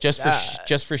 Just for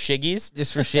shiggies.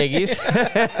 Just for shiggies.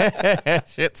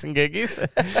 Shits and giggies.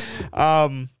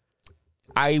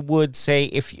 I would say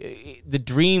if the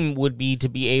dream would be to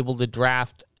be able to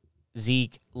draft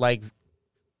Zeke like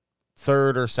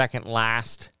third or second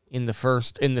last in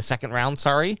the second round,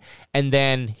 and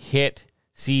then hit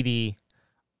CD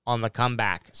on the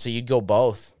comeback. So you'd go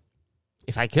both.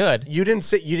 If I could. You didn't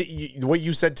say what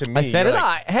you said to me. I said it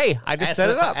up. Hey, I just set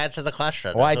it up. Answer the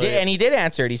question. Well, I did, and he did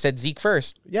answer it. He said Zeke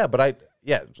first. Yeah, but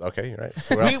okay, you're right.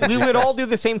 So we would all do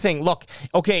the same thing. Look,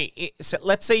 okay,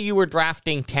 let's say you were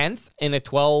drafting 10th in a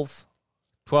 12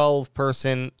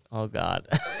 person. Oh God.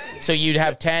 So you'd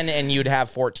have 10 and you'd have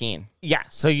 14. Yeah.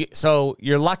 So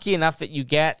you're lucky enough that you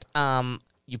get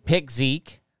you pick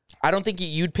Zeke. I don't think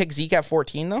you'd pick Zeke at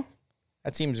 14 though.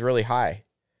 That seems really high.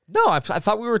 No, I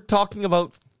thought we were talking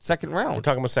about second round. We're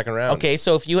talking about second round. Okay,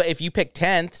 so if you pick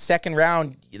 10th, second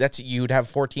round, you'd have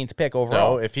 14th pick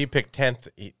overall. No, if he picked 10th,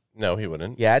 no, he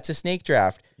wouldn't. Yeah, it's a snake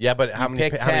draft. Yeah, but how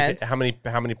many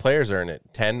players are in it?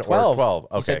 10 12. or 12?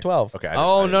 Okay. He said 12. Okay.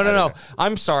 No.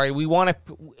 I'm sorry. We want to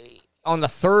on the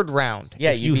third round.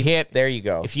 Yeah, there you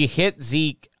go. If you hit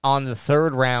Zeke on the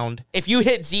third round. If you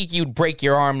hit Zeke, you'd break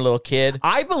your arm, little kid.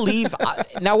 I believe.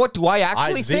 Now, what do I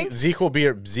actually think? Zeke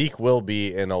will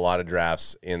be in a lot of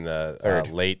drafts in the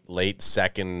late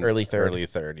second, early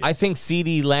third. Yeah. I think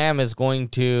CeeDee Lamb is going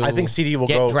to. I think CeeDee will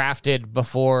get drafted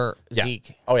before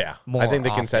Zeke. Oh yeah, I think the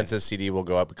consensus CeeDee will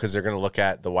go up because they're going to look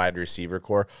at the wide receiver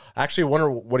core. I actually wonder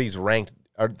what he's ranked.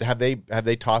 Have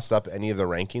they tossed up any of the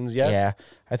rankings yet? Yeah,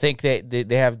 I think they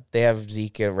have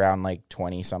Zeke around like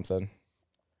 20 something.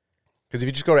 Because if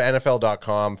you just go to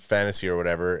NFL.com fantasy or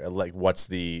whatever, like what's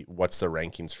the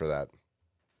rankings for that?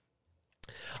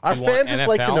 Our You want fans just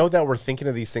like to NFL? know that we're thinking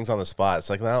of these things on the spot. It's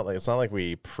like it's not like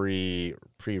we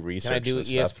pre-research. Can I do this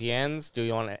stuff. ESPN's? Do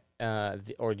you want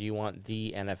or do you want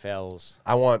the NFL's?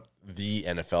 I want the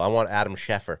NFL. I want Adam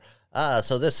Schefter.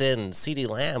 So this in CeeDee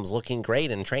Lamb's looking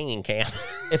great in training camp.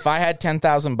 If I had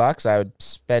 $10,000, I would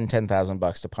spend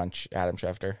 $10,000 to punch Adam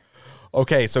Schefter.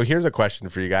 Okay, so here's a question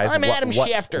for you guys. I'm Adam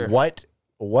Schefter.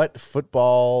 What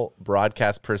football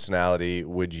broadcast personality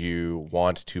would you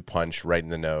want to punch right in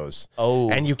the nose?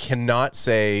 Oh. And you cannot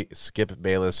say Skip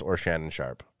Bayless or Shannon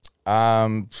Sharp.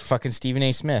 Fucking Stephen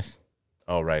A. Smith.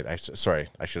 Oh, right. Sorry.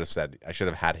 I should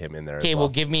have had him in there. Okay, well,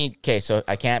 give me. Okay, so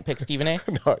I can't pick Stephen A.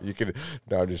 No, you can.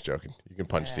 No, I'm just joking. You can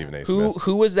punch Stephen A. Smith.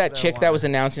 Who was that chick that was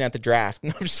announcing at the draft?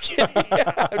 No, I'm just kidding.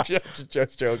 I'm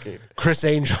just joking. Chris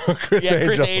Angel.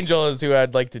 Chris Angel is who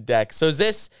I'd like to deck. So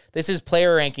this is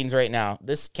player rankings right now.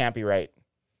 This can't be right.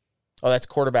 Oh, that's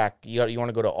quarterback. You want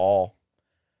to go to all,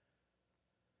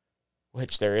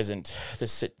 which there isn't.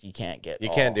 You can't get. You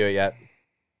all. can't do it yet.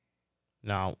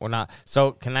 No, we're not.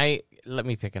 So can I? Let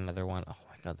me pick another one. Oh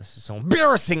my god, this is so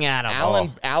embarrassing,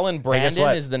 Adam. Alan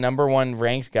Brandon is the number one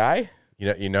ranked guy.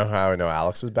 You know how I know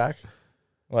Alex is back?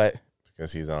 What?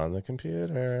 Because he's on the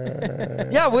computer.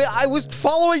 Yeah, I was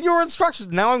following your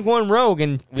instructions. Now I'm going rogue,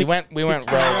 and we went rogue.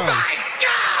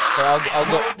 I'll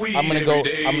go. I'm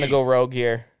gonna go rogue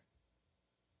here.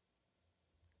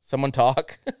 Someone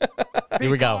talk. Here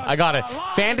we go. I got it.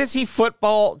 Fantasy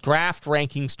Football Draft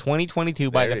Rankings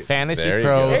 2022 by the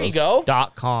FantasyPros. There you go.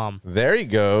 .com. There he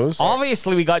goes.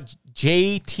 Obviously, we got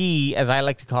JT, as I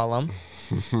like to call him.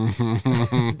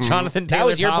 Jonathan Taylor. That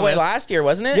was your boy last year,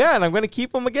 wasn't it? Yeah, and I'm going to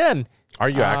keep him again. Are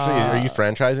you are you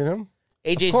franchising him?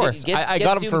 AJ, of course. I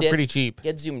got him for pretty cheap.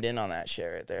 Get zoomed in on that shit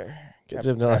right there. Get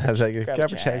zoomed in on that.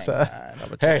 Grab a chang, son.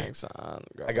 Hey,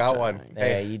 I got one.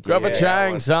 Hey, grab a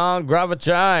chang, son. Grab a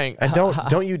chang. And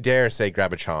don't you dare say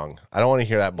grab a chong. I don't want to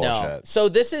hear that bullshit. No. So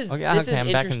this is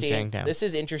interesting. In this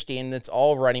is interesting. It's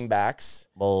all running backs.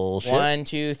 Bullshit. 1,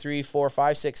 2, 3, 4,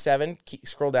 5, 6, 7.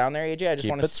 Scroll down there, AJ. I just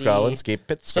want to see.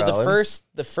 Keep it scrolling. So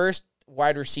the first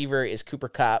wide receiver is Cooper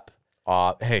Kupp.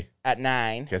 Hey, at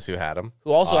 9. Guess who had him?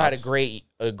 Who also had a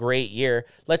great year.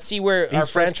 Let's see where our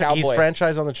first Cowboy. He's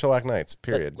franchised on the Chilliwack Knights.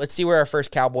 Period. Let's see where our first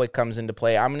Cowboy comes into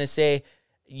play. I'm going to say,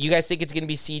 you guys think it's going to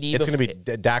be CD? It's going to be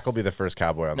Dak will be the first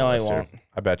Cowboy on the list. No, he won't.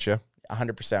 I bet you.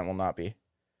 100% will not be.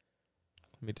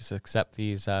 Let me just accept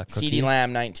these. CD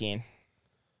Lamb 19.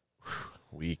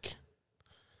 Weak.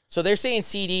 So they're saying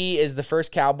CD is the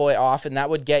first Cowboy off, and that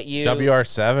would get you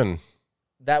WR7.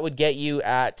 That would get you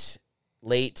at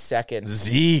late second.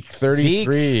 Zeke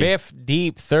 33. Zeke's fifth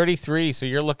deep 33. So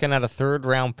you're looking at a 3rd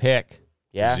round pick.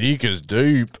 Yeah, Zeke is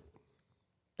deep.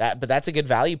 But that's a good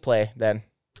value play then.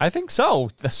 I think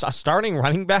so. A starting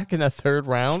running back in the 3rd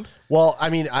round. Well, I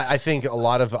mean, I think a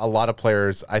lot of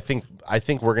players. I think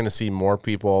we're going to see more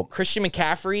people. Christian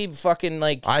McCaffrey, fucking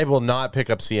like. I will not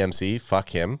pick up CMC. Fuck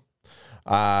him.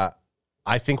 I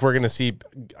think we're going to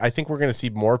see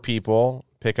more people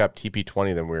pick up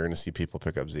TP20 than we're going to see people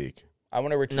pick up Zeke. I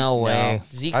want to No way.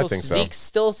 I think so. Zeke's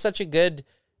still such a good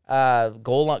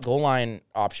goal line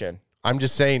option. I'm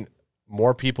just saying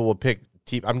more people will pick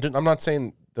I'm not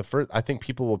saying the first. I think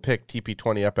people will pick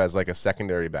TP20 up as like a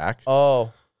secondary back.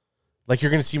 Oh, like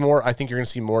you're going to see more. I think you're going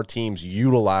to see more teams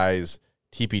utilize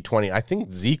TP20. I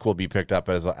think Zeke will be picked up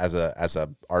as a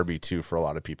RB2 for a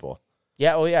lot of people.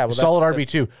 Yeah. Oh yeah. Well, solid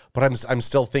RB2. But I'm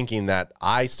still thinking that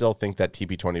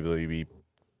TP20 will be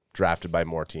drafted by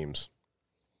more teams.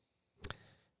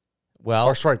 Well,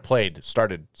 or sorry,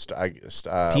 started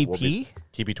TP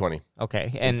TP20.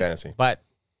 Okay, and fantasy, but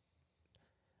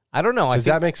I don't know. Does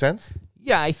that make sense?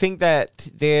 Yeah, I think that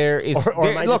there is.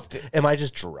 Am I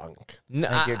just drunk? I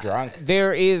think you're drunk.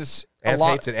 There is a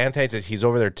lot. Anth hates it. He's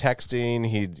over there texting.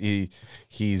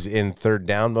 He's in 3rd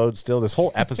down mode still. This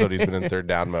whole episode he's been in 3rd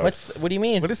down mode. What do you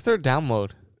mean? What is 3rd down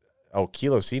mode? Oh,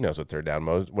 Kilo C knows what 3rd down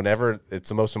mode is. Whenever it's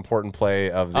the most important play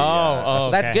of the.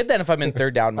 Okay. That's good then if I'm in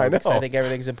 3rd down mode because I think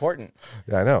everything's important.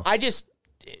 Yeah, I know.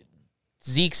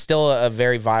 Zeke's still a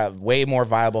very way more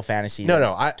viable fantasy. No,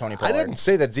 Tony Pollard. I didn't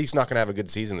say that Zeke's not going to have a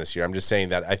good season this year. I'm just saying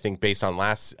that I think based on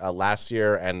last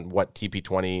year and what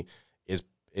TP20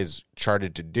 is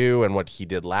charted to do and what he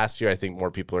did last year, I think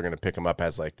more people are going to pick him up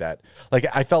as like that. Like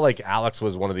I felt like Alex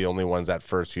was one of the only ones at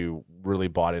first who really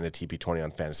bought into TP20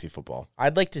 on fantasy football.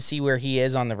 I'd like to see where he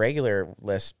is on the regular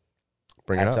list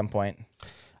at some point.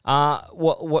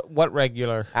 What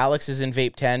regular? Alex is in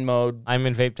Vape 10 mode. I'm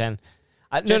in Vape 10.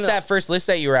 That first list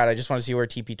that you were at, I just want to see where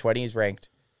TP20 is ranked.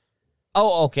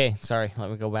 Oh, okay. Sorry. Let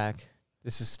me go back.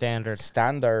 This is standard.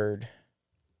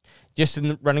 Just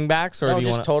in running backs, or do you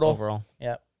just want total overall?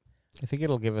 Yep. I think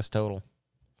it'll give us total.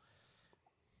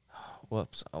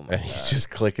 Whoops. Oh my And God. he's just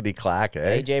clickety clack,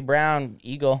 eh? AJ Brown,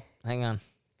 Eagle. Hang on.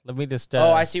 Let me just.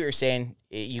 Oh, I see what you're saying.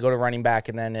 You go to running back,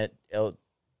 and then it'll.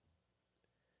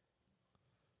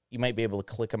 You might be able to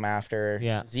click him after.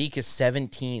 Yeah. Zeke is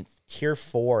 17th, tier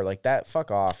 4. Like that.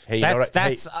 Fuck off. Hey, you know what?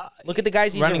 That's. Look at the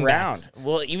guys he's running around. backs.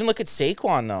 Well, even look at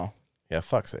Saquon though. Yeah,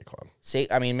 fuck Saquon.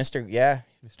 Mr. Yeah.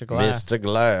 Mr. Glass. Mr.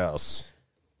 Glass.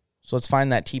 So let's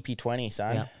find that TP20,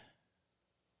 son. Yeah.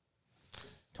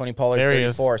 Tony Pollard, There he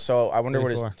is. 34. So I wonder what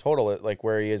his 34. total is, like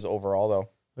where he is overall though.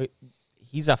 Wait,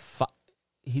 he's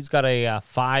got a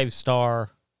 5-star,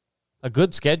 a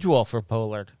good schedule for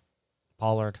Pollard.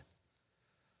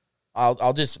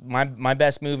 I'll just my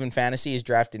best move in fantasy is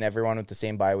drafting everyone with the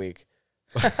same bye week.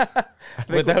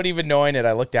 Without even knowing it,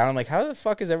 I look down. I'm like, how the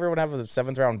fuck does everyone have a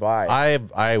 7th round bye?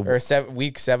 Or a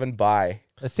week 7 bye?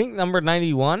 I think number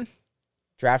 91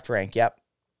 draft rank. Yep,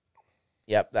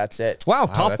 that's it. Wow,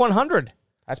 top 100.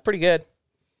 That's pretty good.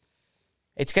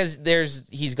 It's because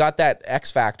he's got that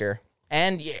X factor,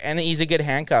 and he's a good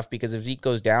handcuff because if Zeke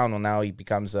goes down, well, now he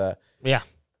becomes a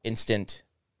instant,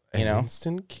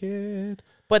 instant kid.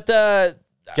 But the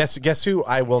guess who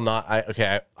I will not.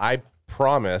 I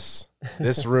promise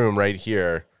this room right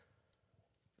here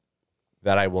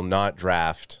that I will not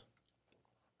draft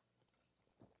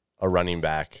a running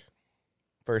back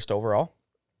first overall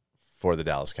for the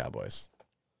Dallas Cowboys.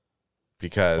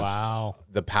 Because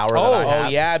the power that I have. Oh,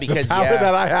 yeah, because the power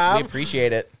that I have. We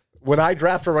appreciate it. When I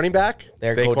draft a running back,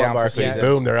 they go down for season.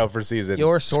 Boom, they're out for season.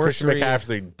 Your Christian sorcery.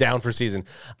 McCaffrey down for season.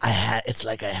 It's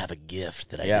like I have a gift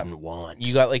that I didn't want.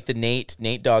 You got like the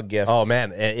Nate Dogg gift. Oh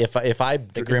man, if I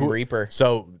the Grim Reaper.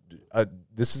 So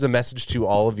this is a message to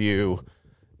all of you,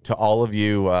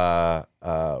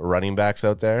 running backs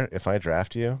out there. If I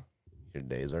draft you, your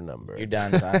days are numbered. You're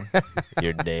done, son.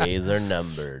 Your days are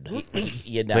numbered.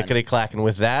 You're done. Clickety clacking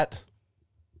with that.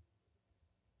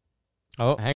 Oh, hang